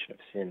the remission of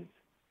sins.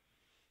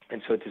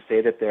 And so to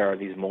say that there are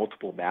these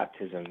multiple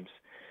baptisms,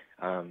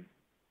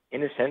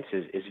 in a sense,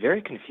 is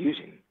very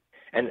confusing.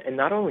 And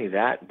not only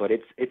that, but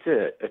it's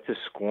a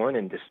scorn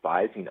and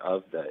despising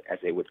of the, as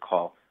they would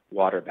call,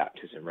 water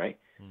baptism, right?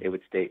 Mm. They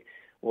would state,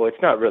 well,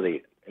 it's not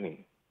really.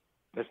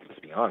 Let's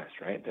be honest,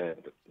 right?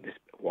 This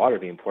water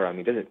being poured on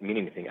me doesn't mean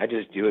anything. I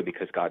just do it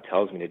because God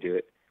tells me to do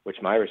it, which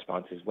my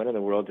response is, when in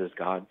the world does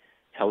God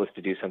tell us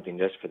to do something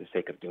just for the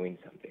sake of doing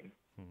something?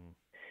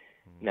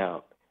 Mm-hmm.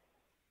 Now,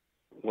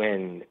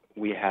 when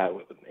we have,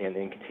 and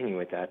then continue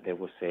with that, they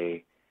will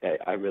say that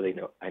I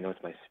know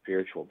it's my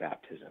spiritual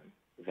baptism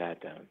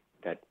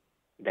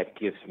that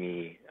gives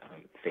me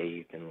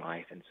faith and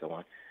life and so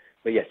on.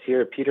 But yes,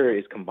 here Peter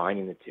is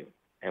combining the two,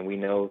 and we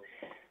know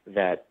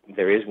that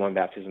there is one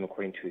baptism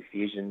according to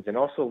Ephesians, and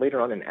also later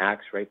on in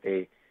Acts, right?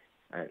 I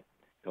don't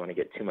want to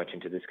get too much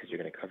into this because you're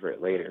going to cover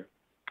it later.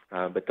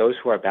 But those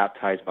who are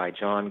baptized by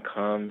John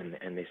come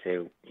and they say,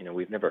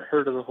 we've never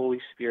heard of the Holy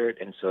Spirit,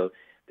 and so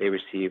they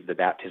receive the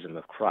baptism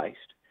of Christ.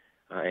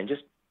 And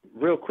just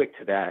real quick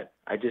to that,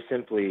 I just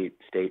simply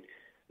state,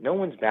 no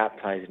one's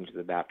baptized into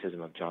the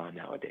baptism of John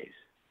nowadays.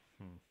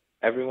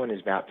 Everyone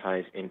is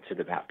baptized into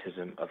the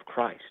baptism of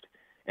Christ.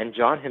 And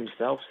John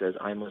himself says,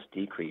 I must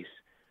decrease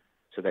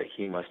so that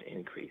he must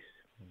increase.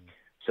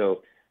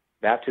 So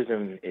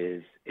baptism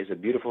is a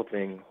beautiful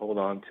thing. Hold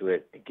on to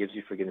it. It gives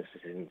you forgiveness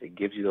of sins. It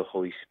gives you the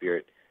Holy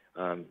Spirit.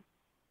 And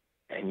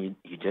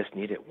you just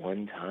need it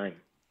one time.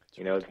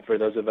 For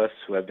those of us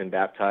who have been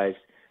baptized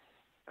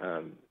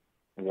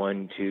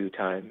 1, 2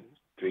 times,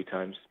 3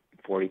 times,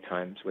 40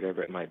 times,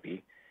 whatever it might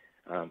be,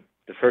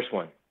 the first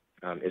one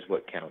is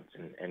what counts.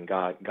 And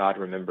God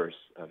remembers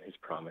his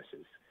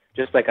promises.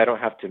 Just like I don't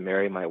have to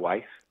marry my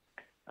wife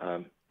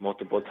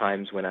multiple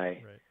times when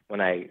I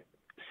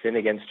sin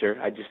against her,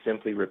 I just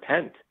simply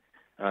repent,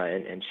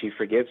 and she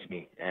forgives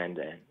me, and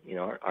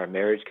our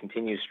marriage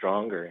continues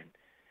stronger.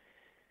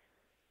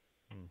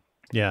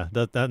 Yeah,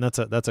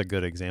 that's a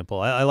good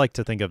example. I like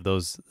to think of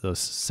those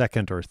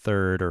second or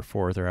third or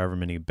fourth or however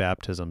many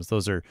baptisms.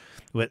 Those are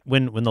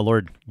when the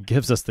Lord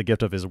gives us the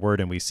gift of His Word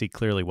and we see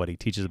clearly what He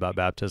teaches about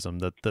baptism.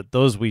 That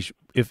those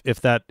if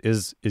that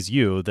is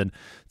you, then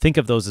think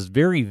of those as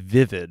very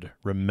vivid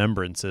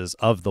remembrances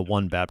of the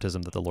one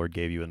baptism that the Lord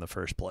gave you in the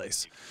first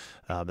place.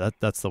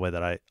 That's the way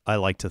that I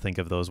like to think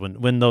of those.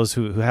 When those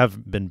who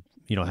have been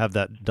have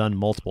that done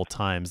multiple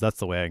times, that's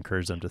the way I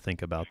encourage them to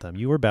think about them.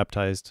 You were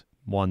baptized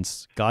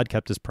once, God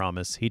kept His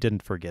promise, He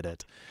didn't forget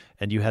it,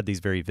 and you had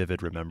these very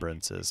vivid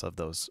remembrances of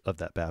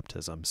that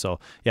baptism. So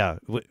yeah,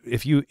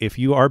 if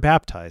you are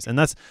baptized, and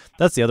that's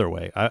the other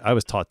way. I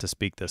was taught to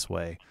speak this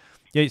way.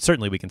 Yeah,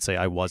 certainly we can say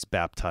I was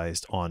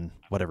baptized on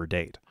whatever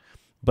date,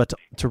 but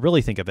to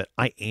really think of it,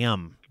 I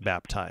am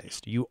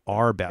baptized. You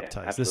are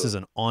baptized. Yeah, this is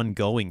an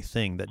ongoing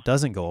thing that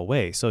doesn't go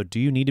away. So do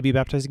you need to be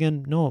baptized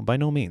again? No, by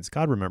no means.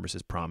 God remembers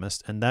His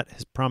promise, and that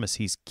His promise,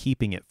 He's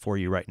keeping it for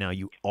you right now.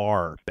 You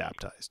are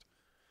baptized.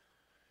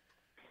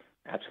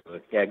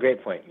 Absolutely. Yeah,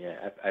 great point.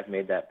 Yeah, I've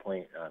made that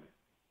point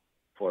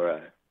for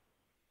a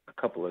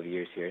couple of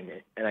years here,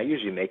 and I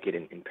usually make it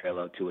in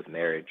parallel too with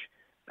marriage.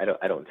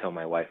 I don't tell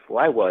my wife,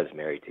 well, I was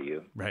married to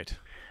you. Right.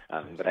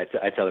 But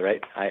I tell her,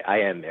 right, I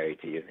am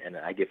married to you, and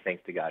I give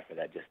thanks to God for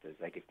that, just as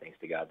I give thanks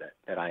to God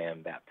that I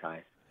am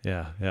baptized.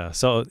 Yeah.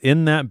 So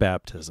in that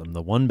baptism,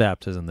 the one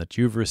baptism that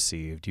you've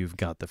received, you've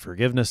got the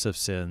forgiveness of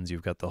sins,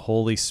 you've got the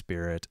Holy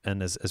Spirit,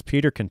 and as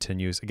Peter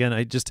continues, again,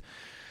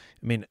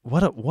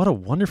 what a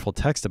wonderful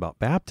text about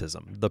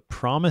baptism. The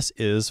promise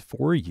is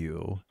for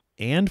you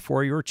and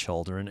for your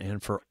children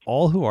and for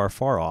all who are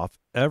far off,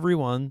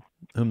 everyone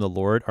whom the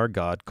Lord our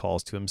God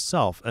calls to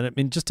Himself. And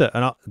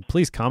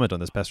please comment on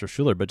this, Pastor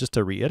Schuller, but just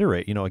to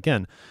reiterate,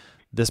 again,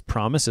 this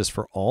promise is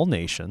for all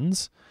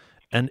nations,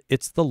 and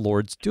it's the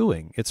Lord's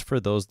doing. It's for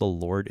those the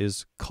Lord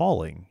is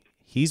calling.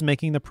 He's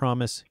making the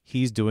promise,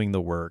 He's doing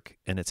the work,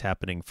 and it's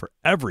happening for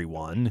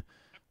everyone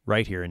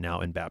right here and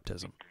now in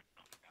baptism.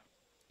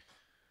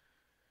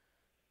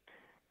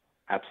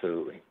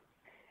 Absolutely.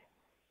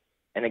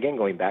 And again,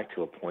 going back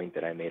to a point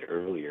that I made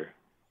earlier,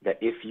 that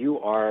if you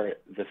are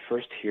the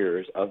first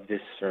hearers of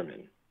this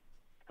sermon,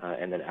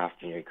 and then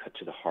after you cut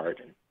to the heart,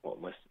 and how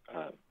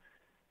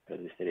does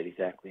it say it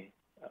exactly?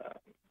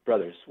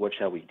 Brothers, what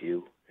shall we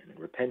do? And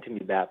repent and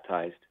be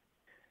baptized.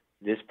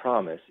 This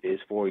promise is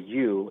for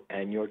you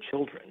and your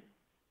children.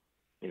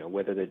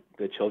 Whether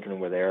the children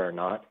were there or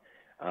not.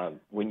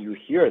 When you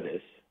hear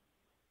this,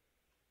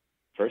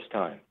 first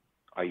time,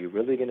 are you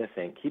really going to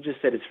think, he just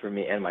said it's for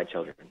me and my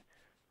children,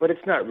 but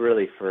it's not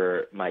really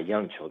for my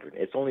young children.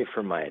 It's only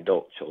for my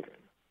adult children.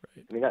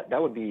 Right.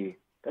 That'd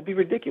be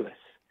ridiculous.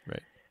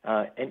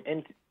 Right.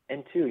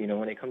 And too,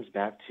 when it comes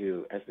back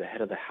to, as the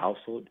head of the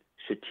household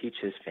should teach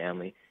his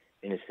family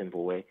in a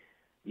simple way,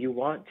 you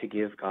want to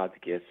give God's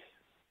gifts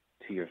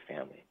to your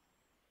family.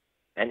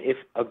 And if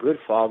a good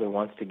father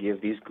wants to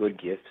give these good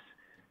gifts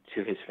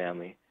to his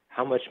family,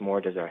 how much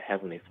more does our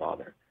Heavenly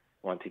Father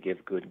want to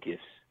give good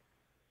gifts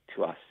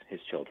to us, His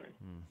children?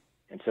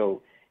 And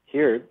so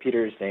here,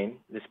 Peter is saying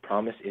this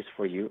promise is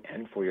for you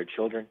and for your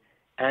children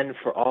and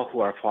for all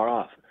who are far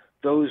off,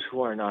 those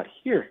who are not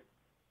here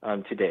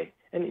today.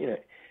 And,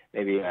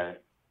 maybe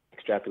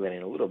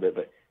extrapolating a little bit,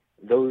 but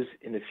those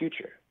in the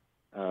future,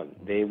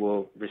 they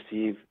will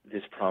receive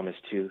this promise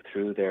too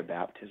through their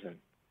baptism.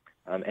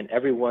 And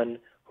everyone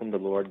whom the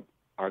Lord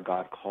our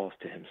God calls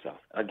to Himself.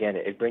 Again,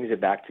 it brings it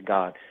back to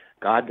God.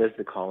 God does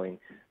the calling.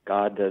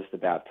 God does the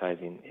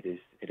baptizing.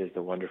 It is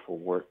the wonderful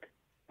work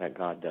that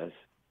God does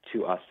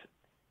to us.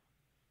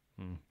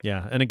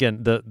 Yeah, and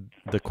again,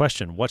 the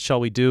question, what shall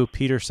we do?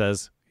 Peter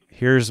says,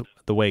 here's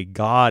the way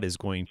God is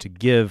going to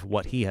give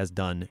what he has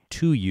done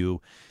to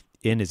you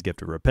in his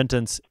gift of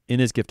repentance, in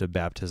his gift of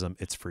baptism.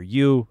 It's for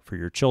you, for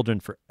your children,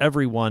 for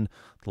everyone.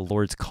 The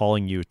Lord's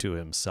calling you to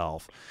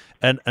himself.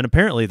 And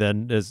apparently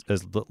then, as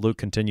Luke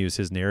continues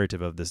his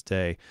narrative of this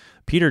day,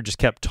 Peter just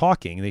kept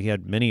talking. He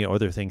had many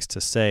other things to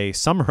say,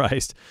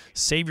 summarized,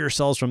 save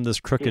yourselves from this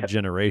crooked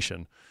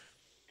generation.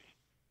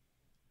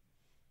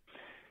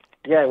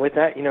 Yeah, with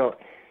that,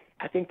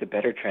 I think the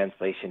better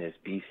translation is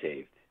be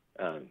saved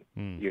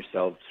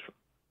yourselves,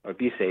 or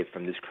be saved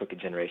from this crooked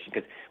generation.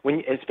 Because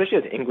especially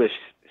as English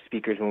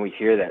speakers, when we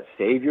hear that,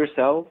 save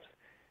yourselves,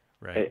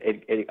 right.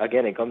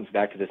 It comes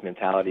back to this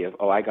mentality of,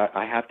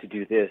 I have to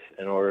do this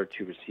in order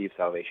to receive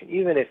salvation,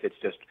 even if it's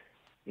just,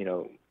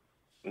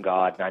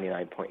 God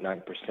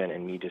 99.9%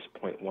 and me just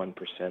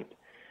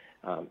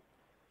 0.1%.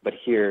 But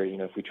here,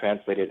 if we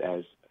translate it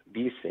as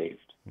be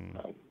saved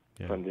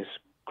from this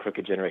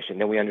crooked generation,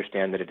 then we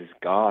understand that it is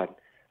God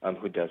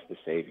who does the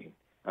saving.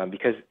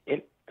 Because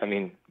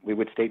we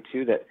would state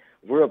too that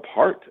we're a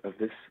part of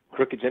this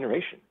crooked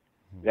generation.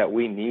 That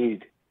we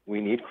need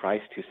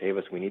Christ to save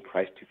us. We need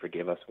Christ to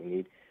forgive us.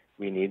 We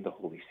need the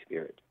Holy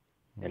Spirit.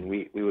 And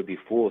we would be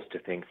fools to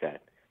think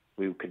that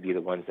we could be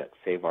the ones that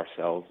save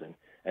ourselves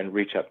and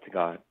reach up to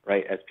God,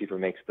 right? As Peter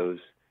makes those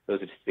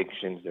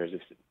distinctions, there's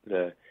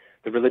the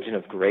religion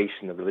of grace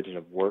and the religion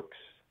of works.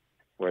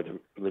 Where the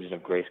religion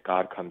of grace,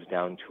 God comes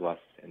down to us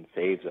and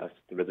saves us.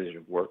 The religion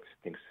of works,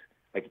 things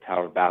like the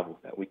Tower of Babel,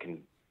 that we can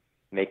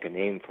make a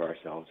name for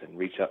ourselves and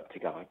reach up to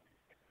God.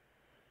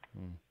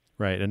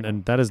 Right,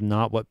 and that is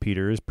not what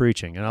Peter is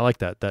preaching. And I like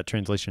that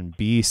translation,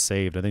 be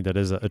saved. I think that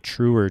is a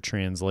truer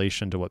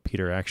translation to what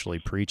Peter actually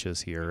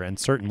preaches here, and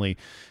certainly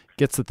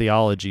gets the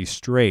theology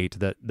straight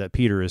that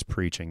Peter is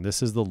preaching.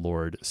 This is the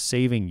Lord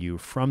saving you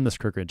from this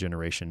crooked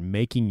generation,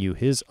 making you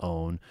his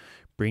own,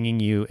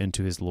 bringing you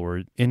into his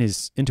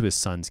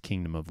Son's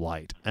kingdom of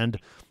light. And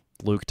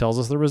Luke tells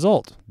us the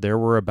result. There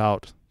were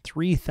about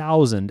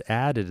 3,000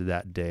 added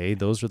that day.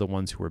 Those are the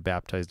ones who were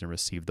baptized and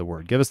received the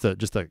word. Give us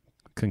just the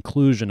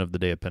conclusion of the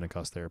day of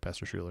Pentecost there,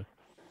 Pastor Schuller.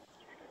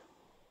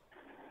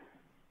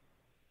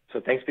 So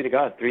thanks be to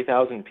God,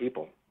 3,000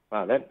 people.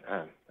 Wow, that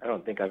I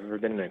don't think I've ever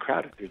been in a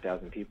crowd of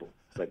 3,000 people.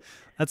 But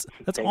that's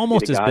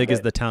almost as big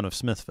as the town of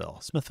Smithville.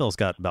 Smithville's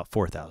got about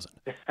 4,000.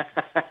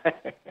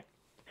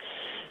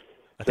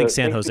 I think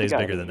San Jose is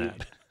bigger than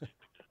that.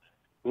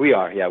 We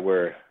are, yeah.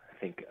 We're, I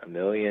think, 1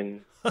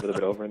 million, a little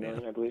bit over 1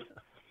 million, I believe.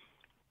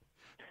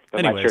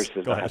 But anyways, my church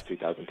does not have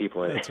 3,000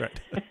 people in it. That's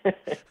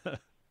right.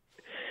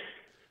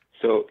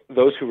 So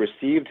those who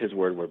received his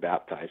word were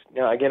baptized.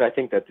 Now, again, I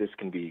think that this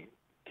can be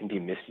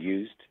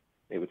misused.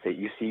 They would say,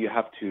 you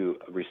have to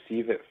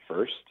receive it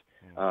first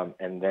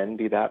and then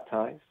be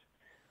baptized.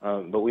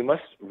 But we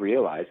must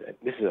realize,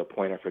 this is a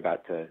point I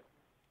forgot to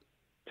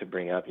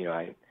bring up.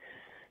 This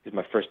is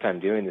my first time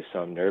doing this, so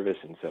I'm nervous,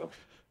 and so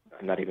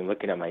I'm not even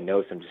looking at my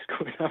notes. I'm just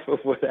going off of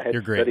what I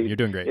had studied. You're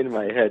doing great. In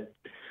my head.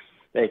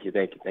 Thank you.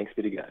 Thanks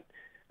be to God.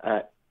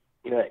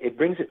 It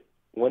brings it.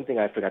 One thing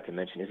I forgot to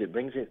mention is it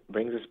brings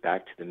us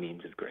back to the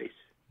means of grace.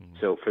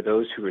 So for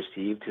those who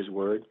received his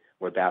word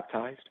were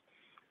baptized.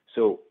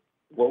 So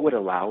what would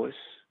allow us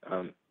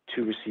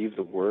to receive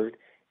the word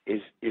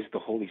is the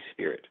Holy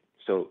Spirit.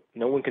 So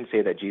no one can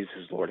say that Jesus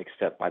is Lord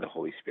except by the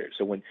Holy Spirit.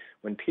 So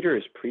when Peter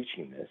is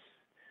preaching this,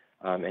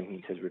 and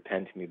he says,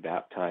 repent and be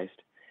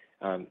baptized,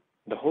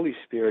 the Holy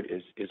Spirit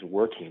is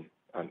working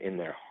in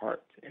their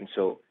heart. And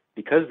so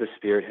because the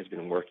Spirit has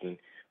been working,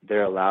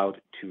 they're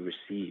allowed to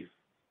receive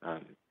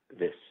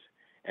this.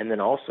 And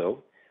then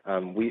also,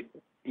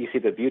 you see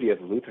the beauty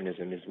of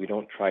Lutheranism is we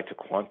don't try to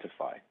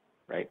quantify,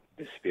 right,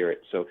 the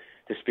Spirit. So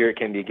the Spirit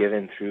can be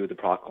given through the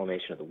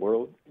proclamation of the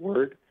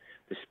word.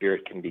 The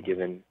Spirit can be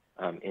given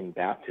in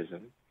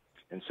baptism.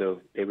 And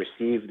so they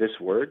receive this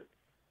word,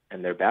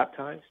 and they're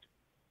baptized.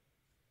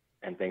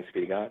 And thanks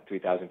be to God,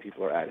 3,000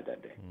 people are added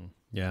that day.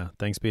 Yeah,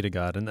 thanks be to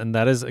God. And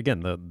that is,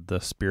 again, the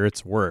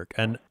Spirit's work.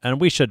 And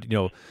we should,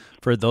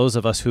 for those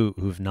of us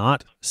who've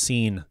not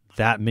seen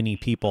that many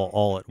people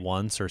all at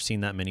once or seen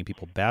that many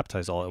people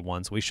baptized all at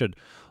once, we should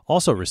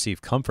also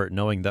receive comfort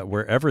knowing that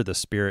wherever the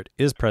Spirit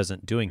is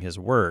present doing his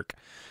work,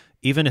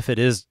 even if it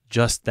is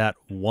just that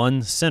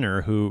one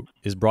sinner who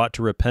is brought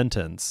to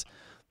repentance,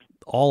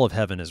 all of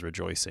heaven is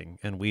rejoicing,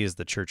 and we as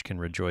the church can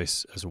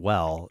rejoice as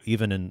well.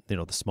 Even in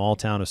the small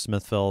town of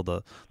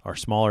Smithville, our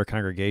smaller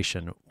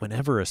congregation,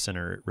 whenever a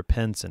sinner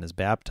repents and is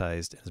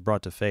baptized and is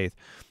brought to faith,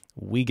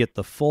 we get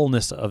the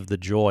fullness of the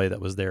joy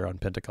that was there on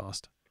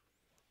Pentecost.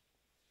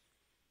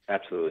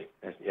 Absolutely,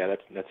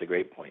 that's a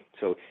great point.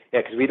 So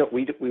because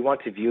we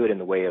want to view it in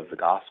the way of the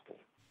gospel,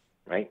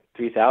 right?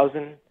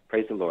 3,000,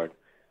 praise the Lord.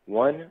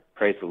 1,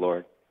 praise the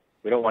Lord.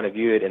 We don't want to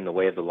view it in the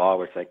way of the law,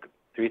 where it's like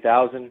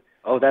 3,000.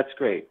 Oh, that's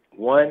great.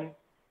 1,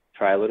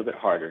 try a little bit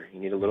harder. You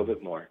need a little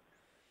bit more.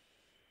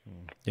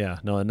 Yeah,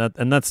 no,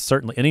 and that's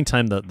certainly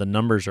anytime the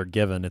numbers are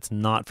given, it's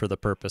not for the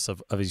purpose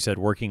of, as you said,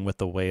 working with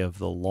the way of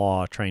the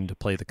law, trying to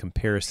play the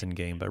comparison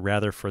game, but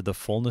rather for the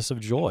fullness of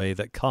joy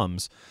that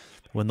comes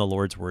when the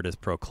Lord's word is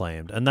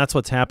proclaimed. And that's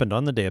what's happened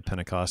on the day of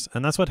Pentecost,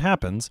 and that's what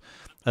happens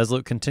as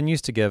Luke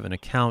continues to give an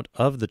account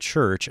of the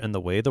church and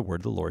the way the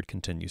word of the Lord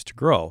continues to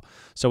grow.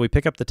 So we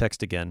pick up the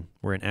text again.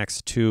 We're in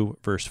Acts 2,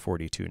 verse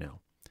 42 now.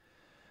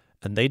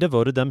 And they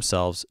devoted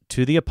themselves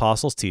to the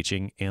apostles'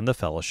 teaching and the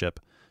fellowship,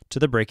 to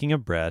the breaking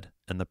of bread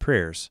and the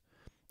prayers.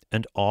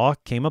 And awe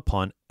came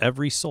upon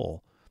every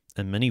soul,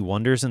 and many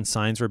wonders and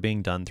signs were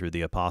being done through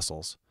the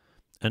apostles.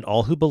 And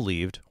all who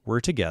believed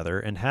were together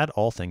and had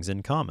all things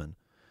in common.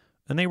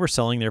 And they were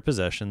selling their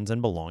possessions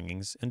and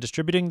belongings and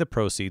distributing the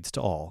proceeds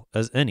to all,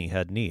 as any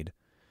had need.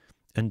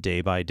 And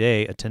day by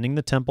day, attending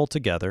the temple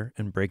together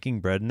and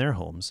breaking bread in their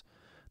homes,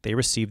 they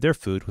received their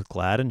food with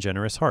glad and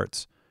generous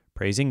hearts,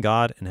 praising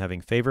God and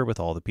having favor with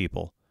all the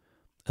people.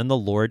 And the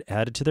Lord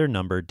added to their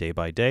number day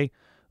by day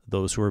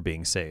those who are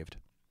being saved.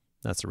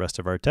 That's the rest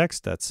of our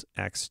text. That's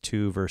Acts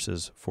 2,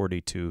 verses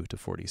 42 to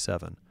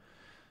 47.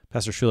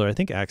 Pastor Schuller, I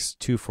think Acts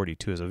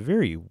 2:42 is a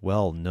very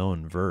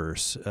well-known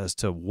verse as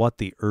to what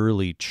the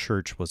early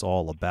church was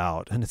all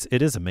about. And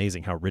it is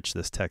amazing how rich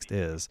this text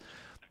is.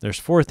 There's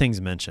 4 things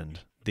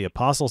mentioned: the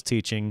apostles'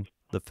 teaching,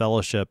 the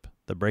fellowship,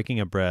 the breaking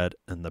of bread,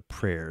 and the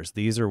prayers.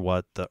 These are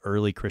what the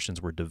early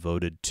Christians were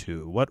devoted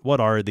to. What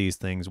are these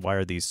things? Why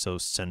are these so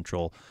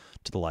central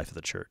to the life of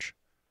the church?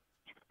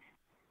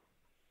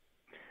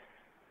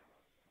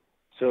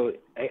 So,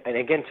 and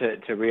again,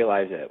 to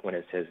realize that when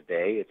it says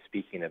they, it's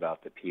speaking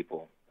about the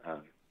people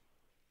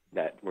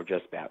that were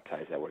just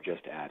baptized, that were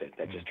just added,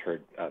 that just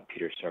heard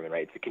Peter's sermon,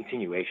 right? It's a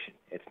continuation.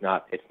 It's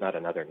not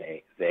another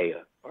they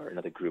or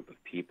another group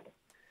of people.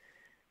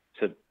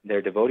 So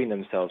they're devoting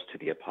themselves to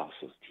the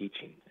apostles'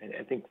 teaching. And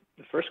I think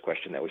the first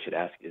question that we should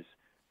ask is,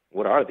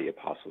 what are the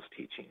apostles'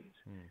 teachings?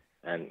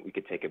 And we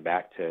could take it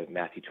back to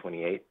Matthew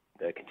 28,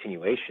 the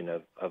continuation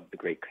of the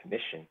Great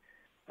Commission,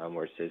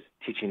 where it says,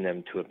 teaching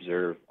them to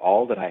observe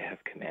all that I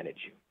have commanded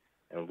you,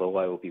 and lo,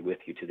 I will be with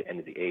you to the end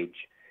of the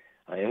age.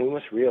 And we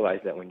must realize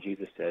that when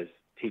Jesus says,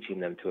 teaching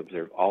them to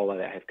observe all that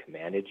I have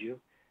commanded you,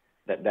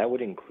 that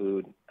would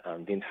include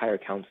the entire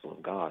counsel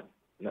of God,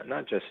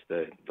 not just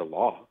the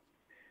law,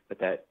 but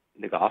that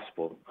the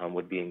gospel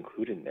would be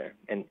included in there.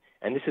 And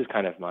this is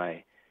kind of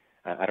my,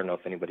 I don't know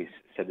if anybody's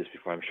said this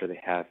before, I'm sure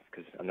they have,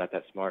 because I'm not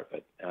that smart,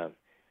 but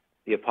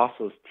the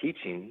apostles'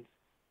 teachings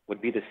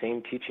would be the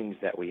same teachings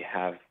that we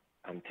have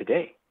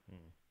today.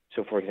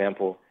 So, for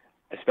example,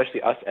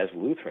 especially us as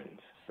Lutherans,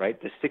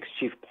 right, the 6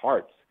 chief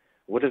parts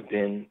would have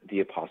been the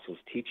apostles'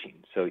 teaching.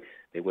 So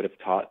they would have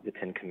taught the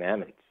 10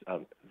 Commandments.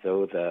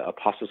 Though the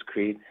Apostles'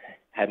 Creed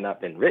had not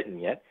been written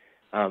yet,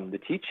 the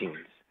teachings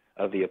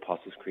of the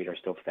Apostles' Creed are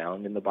still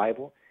found in the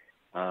Bible.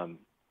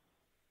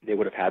 They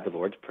would have had the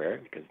Lord's Prayer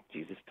because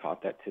Jesus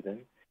taught that to them.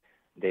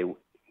 They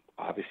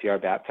obviously are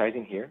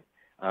baptizing here.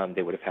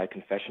 They would have had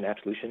confession,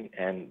 absolution,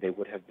 and they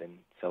would have been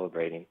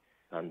celebrating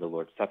the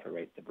Lord's Supper,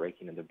 right, the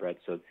breaking of the bread.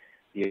 So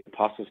the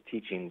apostles'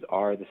 teachings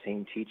are the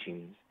same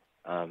teachings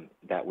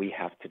that we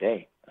have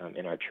today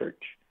in our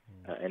church,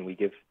 and we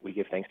give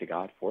thanks to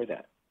God for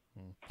that.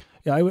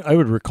 Yeah, I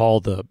would recall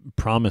the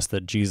promise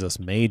that Jesus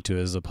made to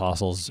his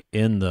apostles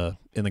in the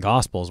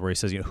Gospels, where he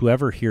says,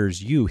 whoever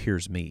hears you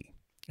hears me,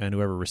 and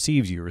whoever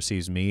receives you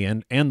receives me,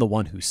 and the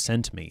one who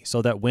sent me.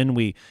 So that when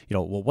we,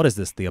 well, what is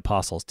this, the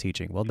apostles'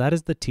 teaching? Well, that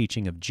is the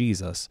teaching of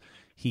Jesus.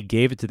 He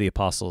gave it to the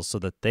apostles so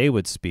that they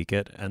would speak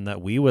it and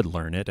that we would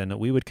learn it and that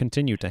we would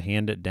continue to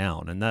hand it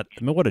down. And that,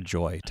 what a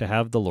joy to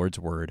have the Lord's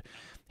word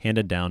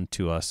handed down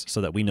to us so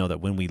that we know that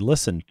when we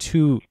listen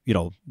to,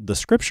 the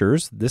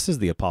scriptures, this is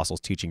the apostles'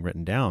 teaching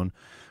written down.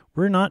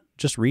 We're not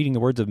just reading the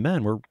words of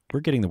men, we're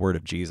getting the word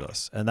of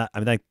Jesus. And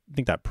I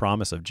think that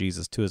promise of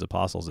Jesus to his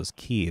apostles is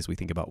key as we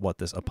think about what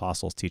this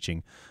apostles'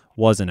 teaching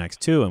was in Acts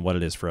 2 and what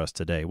it is for us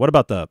today. What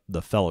about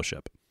the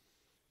fellowship?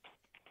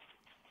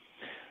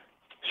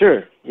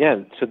 Sure, yeah.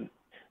 So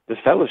the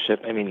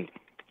fellowship, we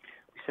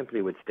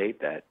simply would state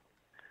that,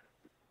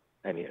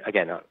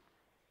 again,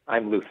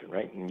 I'm Lutheran,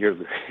 right? And you're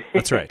Lutheran.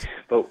 That's right.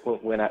 But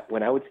when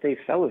I would state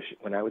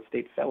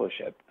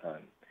fellowship,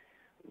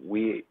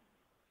 we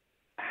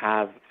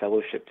have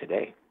fellowship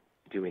today,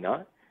 do we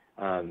not?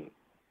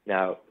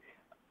 Now,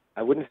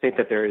 I wouldn't state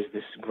that there is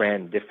this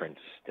grand difference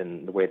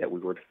in the way that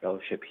we word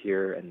fellowship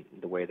here and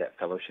the way that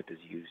fellowship is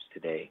used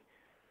today.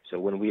 So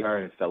when we are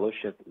in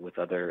fellowship with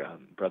other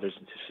brothers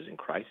and sisters in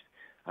Christ,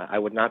 I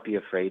would not be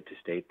afraid to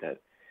state that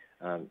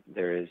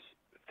there is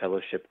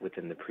fellowship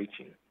within the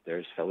preaching.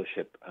 There's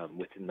fellowship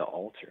within the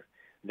altar,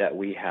 that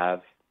we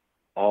have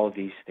all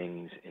these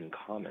things in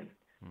common,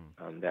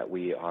 that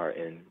we are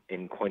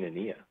in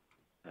koinonia.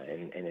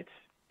 And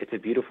it's a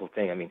beautiful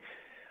thing.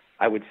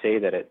 I would say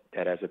that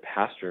as a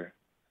pastor,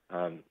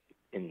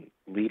 in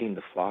leading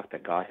the flock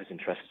that God has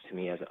entrusted to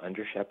me as an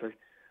under shepherd,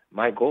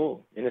 my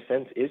goal, in a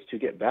sense, is to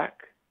get back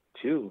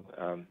to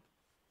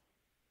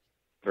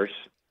verse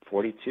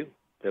 42,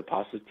 the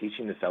apostles'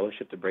 teaching, the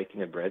fellowship, the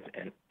breaking of bread,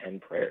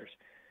 and prayers.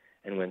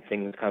 And when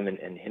things come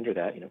and hinder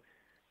that,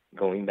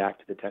 going back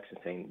to the text and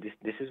saying,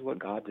 this is what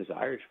God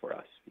desires for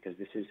us, because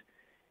this is,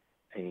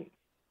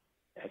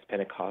 as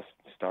Pentecost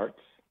starts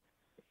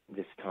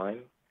this time,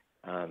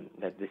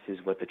 that this is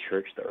what the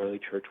early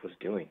church was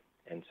doing.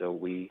 And so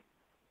we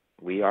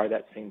are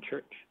that same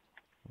church.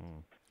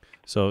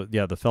 So,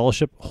 yeah, the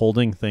fellowship,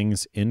 holding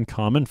things in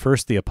common.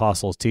 First, the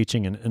apostles'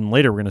 teaching, and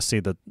later we're going to see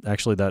that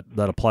actually that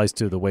applies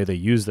to the way they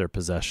use their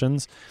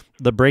possessions.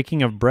 The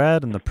breaking of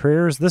bread and the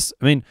prayers.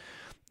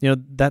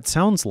 That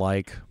sounds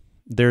like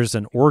there's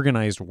an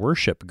organized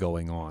worship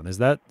going on. Is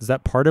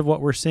that part of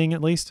what we're seeing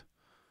at least?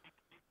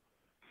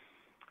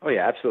 Oh,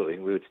 yeah, absolutely.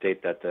 We would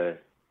state that the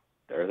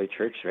early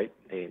church, right,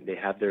 they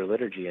have their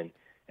liturgy,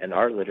 and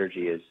our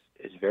liturgy is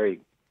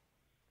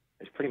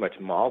pretty much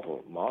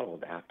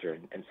modeled after,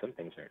 and some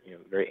things are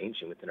very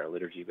ancient within our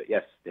liturgy. But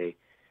yes, they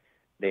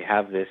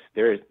have this.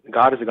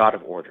 God is a God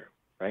of order,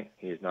 right?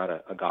 He is not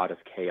a God of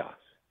chaos.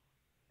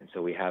 And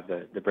so we have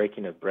the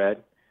breaking of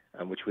bread,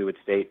 which we would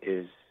state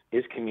is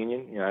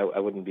communion. I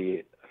wouldn't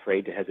be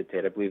afraid to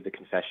hesitate. I believe the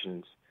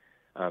confessions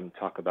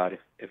talk about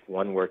if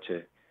one were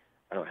to,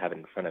 I don't have it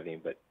in front of me,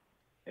 but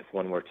if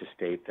one were to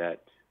state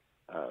that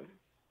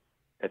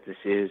this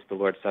is the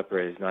Lord's Supper,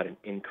 is not an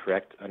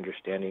incorrect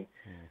understanding.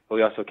 But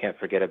we also can't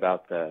forget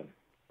about the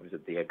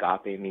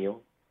agape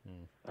meal,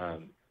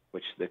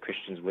 which the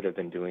Christians would have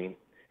been doing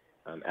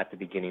at the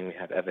beginning. We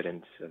have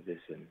evidence of this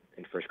in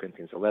 1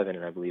 Corinthians 11,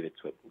 and I believe it's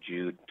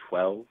Jude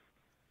 12.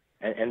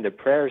 And the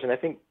prayers, and I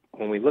think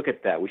when we look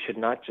at that, we should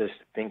not just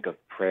think of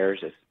prayers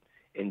as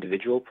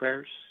individual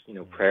prayers,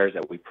 prayers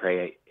that we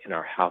pray in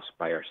our house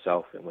by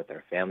ourselves and with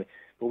our family,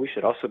 but we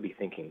should also be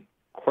thinking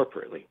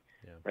corporately,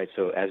 right?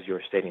 So as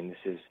you're stating,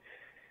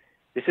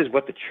 this is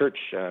what the church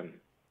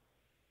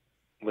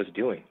was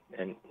doing.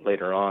 And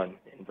later on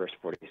in verse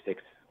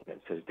 46, when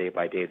it says day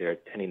by day they're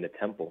attending the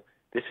temple,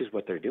 this is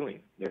what they're doing.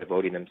 They're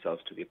devoting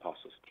themselves to the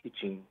apostles'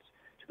 teachings,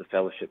 to the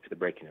fellowship, to the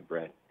breaking of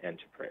bread, and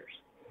to prayers.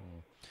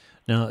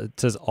 Now, it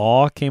says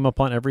awe came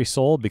upon every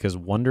soul because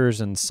wonders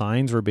and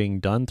signs were being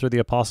done through the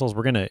apostles.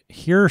 We're going to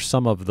hear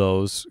some of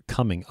those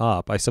coming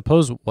up. I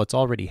suppose what's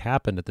already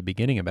happened at the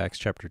beginning of Acts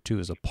chapter 2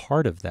 is a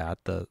part of that.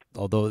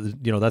 Although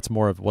that's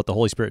more of what the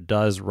Holy Spirit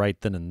does right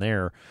then and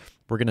there.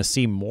 We're going to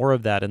see more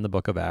of that in the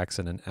book of Acts,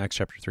 and in Acts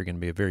chapter 3 going to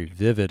be a very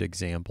vivid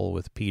example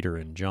with Peter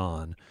and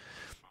John.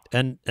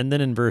 And then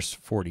in verse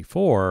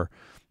 44,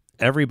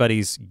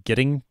 everybody's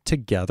getting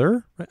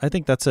together. I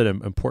think that's an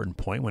important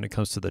point when it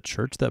comes to the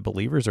church, that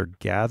believers are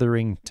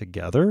gathering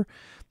together,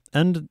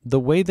 and the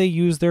way they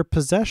use their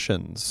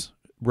possessions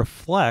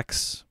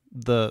reflects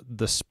the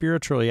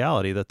spiritual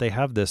reality that they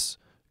have this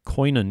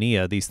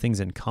koinonia, these things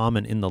in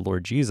common in the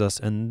Lord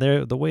Jesus, and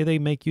the way they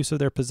make use of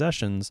their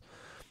possessions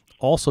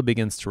also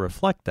begins to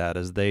reflect that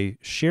as they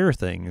share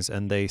things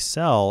and they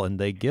sell and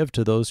they give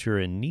to those who are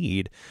in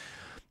need.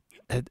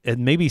 It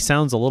maybe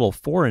sounds a little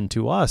foreign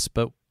to us,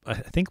 but I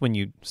think when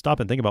you stop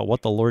and think about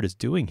what the Lord is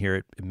doing here,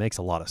 it makes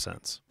a lot of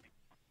sense.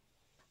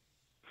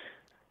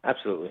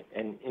 Absolutely.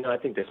 And, I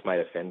think this might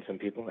offend some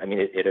people. I mean,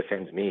 it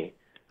offends me.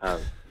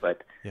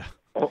 But yeah.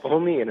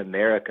 Only in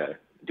America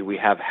do we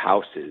have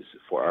houses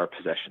for our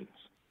possessions.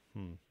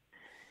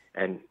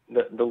 And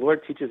the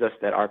Lord teaches us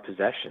that our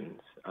possessions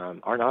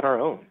are not our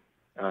own,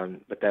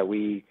 but that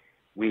we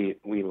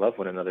love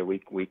one another,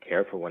 we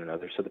care for one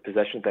another. So the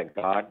possessions that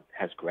God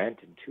has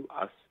granted to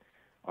us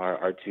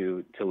are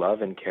to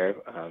love and care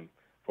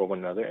for one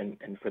another,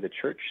 and for the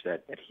church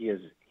that He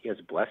has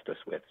blessed us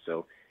with.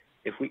 So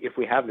if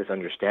we have this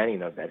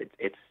understanding of that,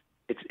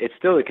 it's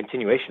still a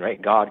continuation,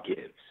 right? God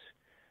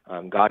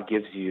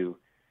gives you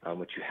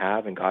what you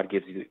have, and God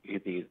gives you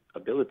the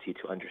ability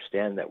to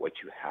understand that what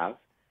you have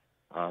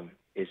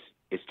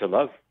is to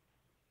love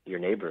your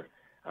neighbor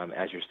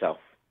as yourself.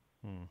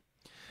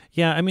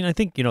 Yeah, I mean, I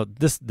think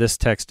this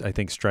text I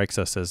think strikes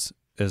us as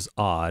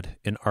odd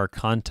in our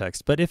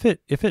context, but if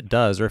it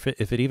does, or if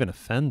it even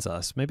offends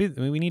us, maybe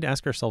we need to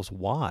ask ourselves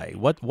why.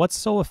 What's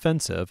so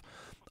offensive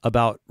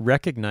about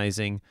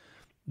recognizing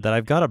that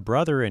I've got a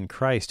brother in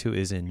Christ who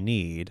is in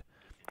need?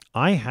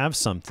 I have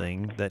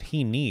something that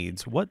he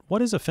needs.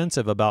 What is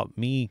offensive about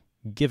me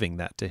giving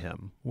that to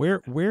him?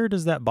 Where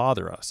does that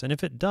bother us? And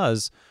if it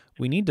does,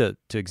 we need to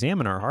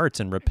examine our hearts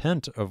and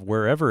repent of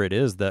wherever it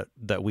is that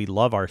we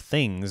love our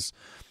things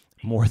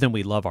more than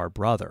we love our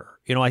brother.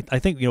 I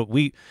think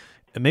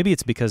maybe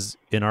it's because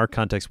in our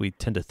context we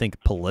tend to think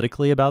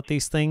politically about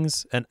these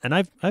things, and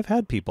I've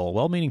had people,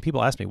 well-meaning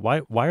people, ask me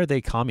why are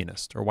they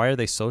communist or why are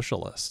they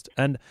socialist,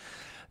 and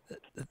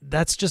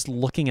that's just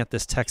looking at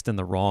this text with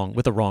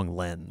the wrong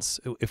lens.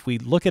 If we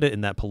look at it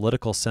in that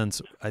political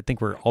sense, I think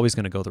we're always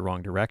going to go the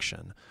wrong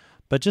direction.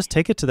 But just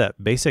take it to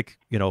that basic,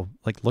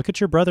 look at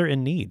your brother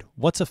in need.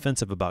 What's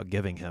offensive about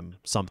giving him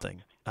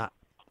something?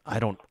 I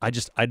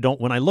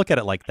don't, when I look at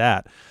it like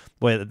that,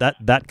 boy,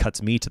 that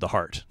cuts me to the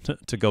heart,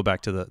 to go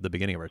back to the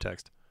beginning of our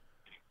text.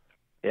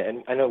 Yeah,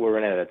 and I know we're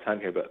running out of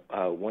time here, but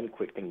one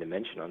quick thing to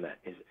mention on that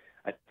is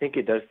I think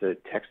it does the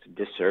text a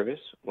disservice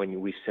when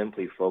we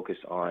simply focus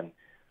on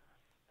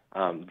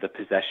the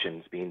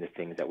possessions being the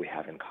things that we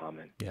have in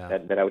common. Yeah.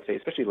 That I would say,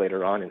 especially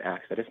later on in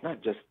Acts, that it's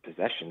not just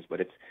possessions, but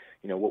it's,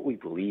 what we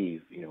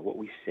believe, what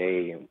we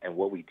say and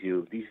what we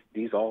do.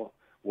 These all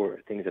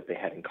were things that they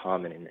had in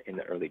common in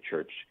the early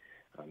church,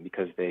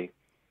 because they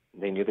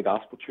knew the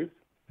gospel truth.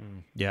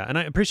 Yeah, and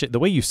I appreciate the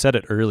way you said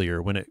it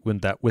earlier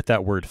with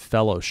that word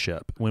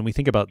fellowship. When we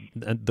think about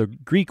the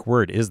Greek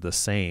word is the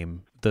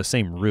same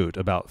root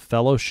about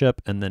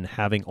fellowship and then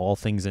having all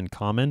things in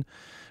common.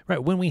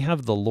 Right, when we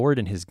have the Lord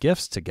and his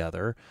gifts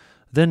together,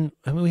 then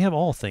we have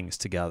all things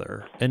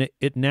together, and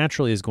it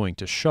naturally is going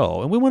to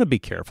show. And we want to be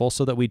careful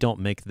so that we don't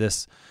make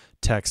this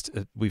text,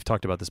 we've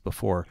talked about this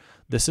before,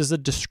 this is a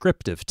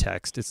descriptive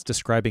text. It's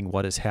describing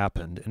what has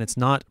happened, and it's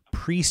not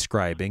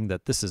prescribing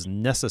that this is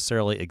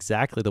necessarily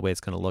exactly the way it's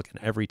going to look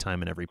in every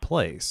time and every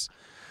place.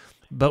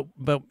 But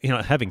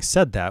having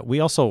said that,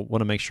 we also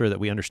want to make sure that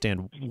we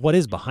understand what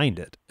is behind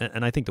it.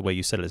 And I think the way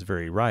you said it is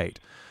very right,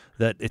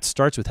 that it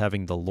starts with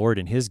having the Lord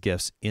and his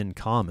gifts in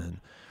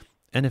common.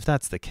 And if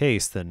that's the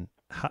case, then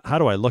how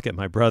do I look at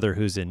my brother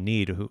who's in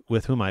need,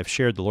 with whom I've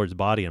shared the Lord's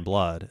body and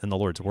blood and the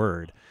Lord's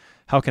word?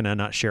 How can I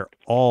not share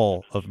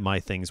all of my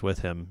things with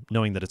him,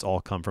 knowing that it's all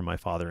come from my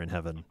Father in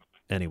heaven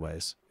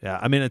anyways? Yeah,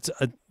 I mean,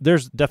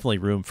 there's definitely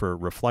room for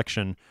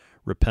reflection,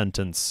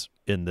 repentance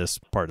in this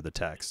part of the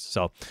text.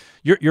 So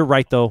you're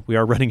right, though. We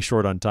are running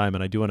short on time,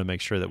 and I do want to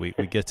make sure that we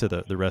get to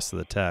the rest of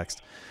the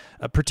text.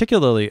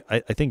 Particularly,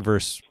 I think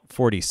verse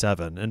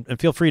 47, and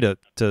feel free to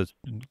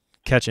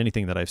catch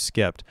anything that I've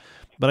skipped,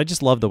 but I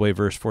just love the way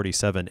verse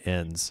 47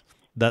 ends,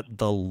 that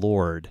the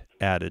Lord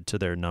added to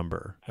their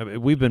number. I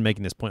mean, we've been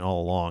making this point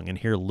all along, and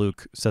here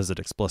Luke says it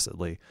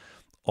explicitly.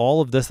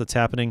 All of this that's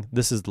happening,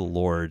 this is the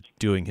Lord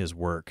doing his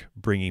work,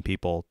 bringing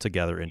people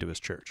together into his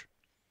church.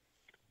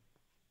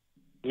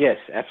 Yes,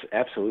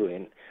 absolutely.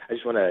 And I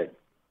just want to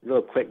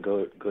real quick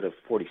go to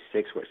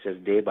 46, where it says,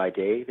 day by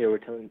day they were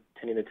tending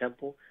the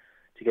temple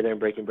together and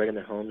breaking bread in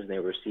their homes, and they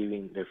were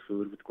receiving their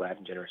food with glad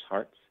and generous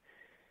hearts.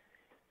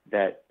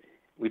 That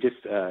we just,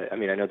 I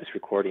know this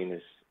recording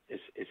is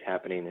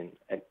happening,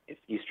 and it's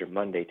Easter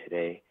Monday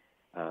today,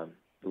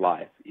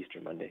 live Easter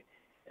Monday,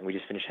 and we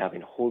just finished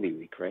having Holy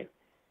Week, right?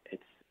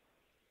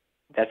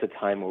 That's a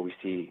time where we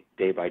see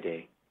day by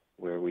day,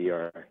 where we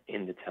are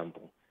in the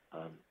temple,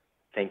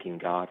 thanking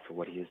God for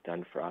what he has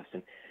done for us,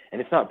 and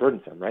it's not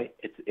burdensome, right?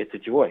 It's a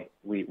joy.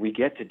 We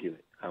get to do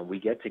it. We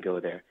get to go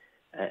there,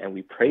 and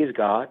we praise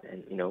God,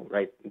 and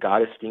right?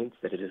 God esteems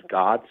that it is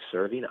God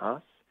serving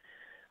us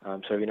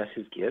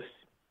his gifts,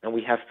 and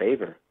we have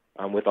favor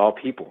with all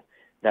people.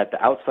 That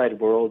the outside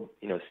world,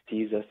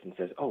 sees us and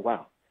says, "Oh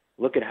wow,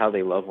 look at how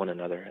they love one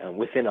another." And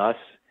within us,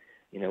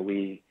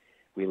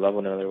 we love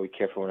one another, we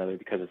care for one another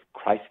because of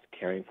Christ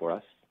caring for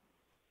us.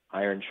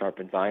 Iron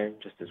sharpens iron,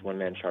 just as one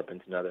man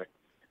sharpens another.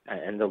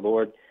 And the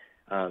Lord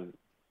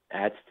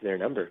adds to their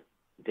number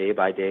day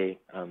by day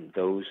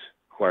those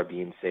who are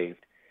being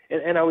saved.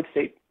 And I would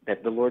say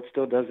that the Lord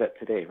still does that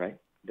today, right?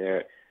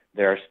 There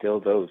are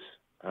still those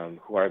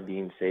who are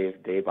being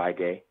saved day by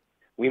day.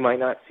 We might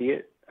not see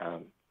it,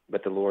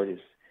 but the Lord is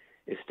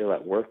still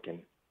at work, and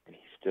he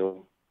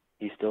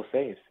still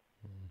saves.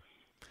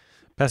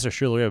 Pastor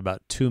Schuller, we have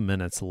about 2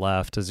 minutes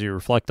left. As you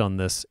reflect on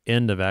this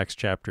end of Acts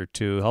chapter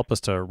 2, help us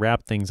to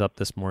wrap things up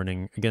this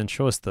morning. Again,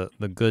 show us the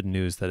good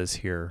news that is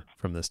here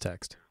from this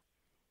text.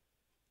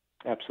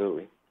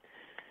 Absolutely.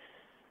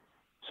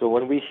 So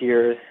when we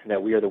hear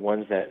that we are the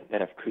ones that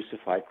have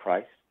crucified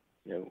Christ,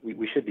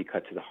 we should be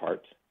cut to the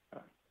heart.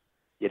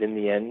 Yet in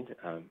the end,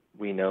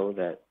 we know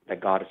that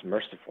God is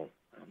merciful,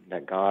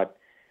 that God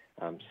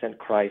sent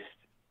Christ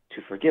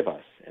to forgive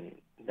us, and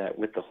that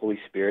with the Holy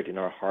Spirit in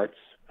our hearts,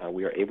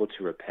 we are able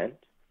to repent,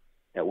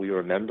 that we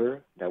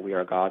remember that we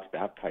are God's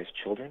baptized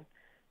children,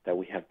 that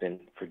we have been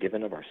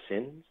forgiven of our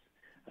sins,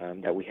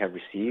 that we have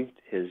received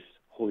his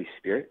Holy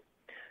Spirit,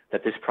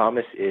 that this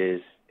promise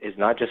is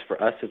not just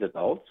for us as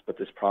adults, but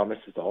this promise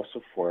is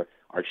also for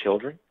our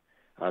children.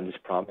 This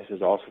promise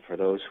is also for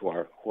those who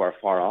are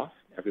far off,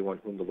 everyone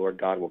whom the Lord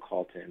God will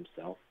call to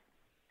himself,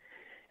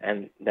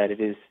 and that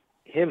it is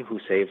him who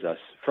saves us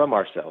from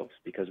ourselves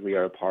because we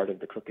are a part of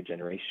the crooked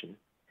generation,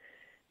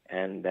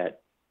 and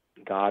that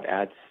God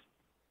adds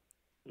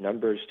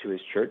numbers to his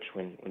church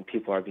when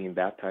people are being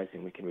baptized,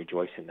 and we can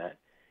rejoice in that.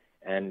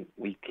 And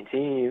we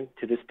continue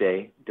to this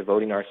day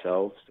devoting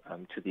ourselves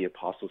to the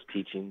apostles'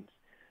 teachings,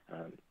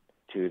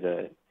 to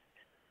the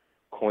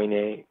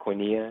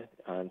koinonia,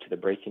 to the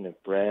breaking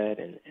of bread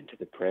and to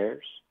the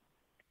prayers.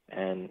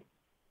 And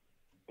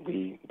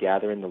we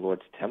gather in the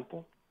Lord's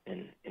temple,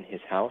 in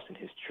his house, in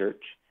his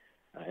church,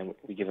 and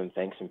we give him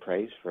thanks and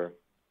praise for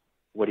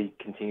what he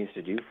continues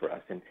to do for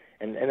us. And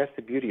that's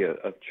the beauty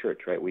of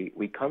church, right?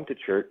 We come to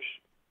church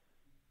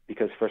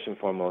because first and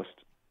foremost,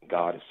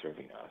 God is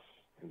serving us.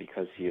 And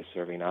because he is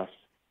serving us,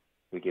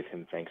 we give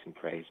him thanks and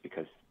praise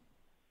because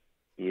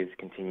he is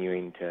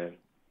continuing to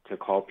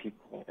call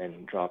people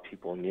and draw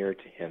people near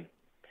to him.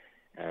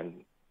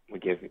 And we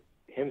give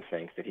him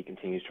thanks that he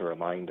continues to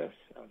remind us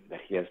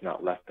that he has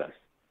not left us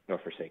nor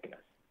forsaken us.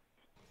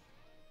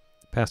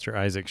 Pastor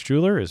Isaac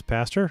Schuller is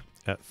pastor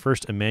at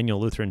First Immanuel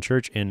Lutheran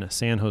Church in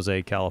San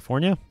Jose,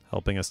 California,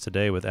 helping us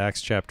today with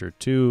Acts chapter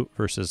 2,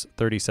 verses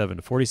 37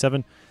 to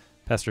 47.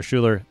 Pastor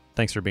Schuller,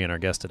 thanks for being our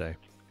guest today.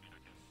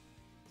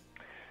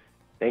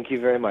 Thank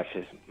you very much.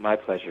 It's my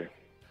pleasure.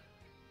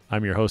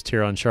 I'm your host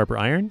here on Sharper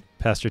Iron,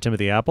 Pastor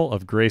Timothy Appel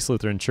of Grace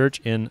Lutheran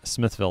Church in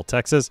Smithville,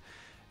 Texas.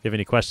 If you have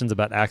any questions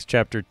about Acts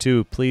chapter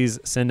 2, please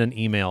send an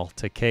email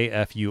to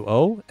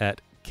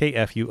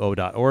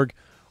kfuo@kfuo.org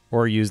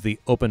or use the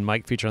open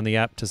mic feature on the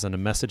app to send a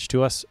message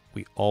to us.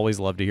 We always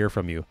love to hear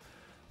from you.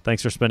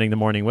 Thanks for spending the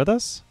morning with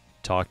us.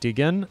 Talk to you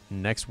again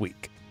next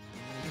week.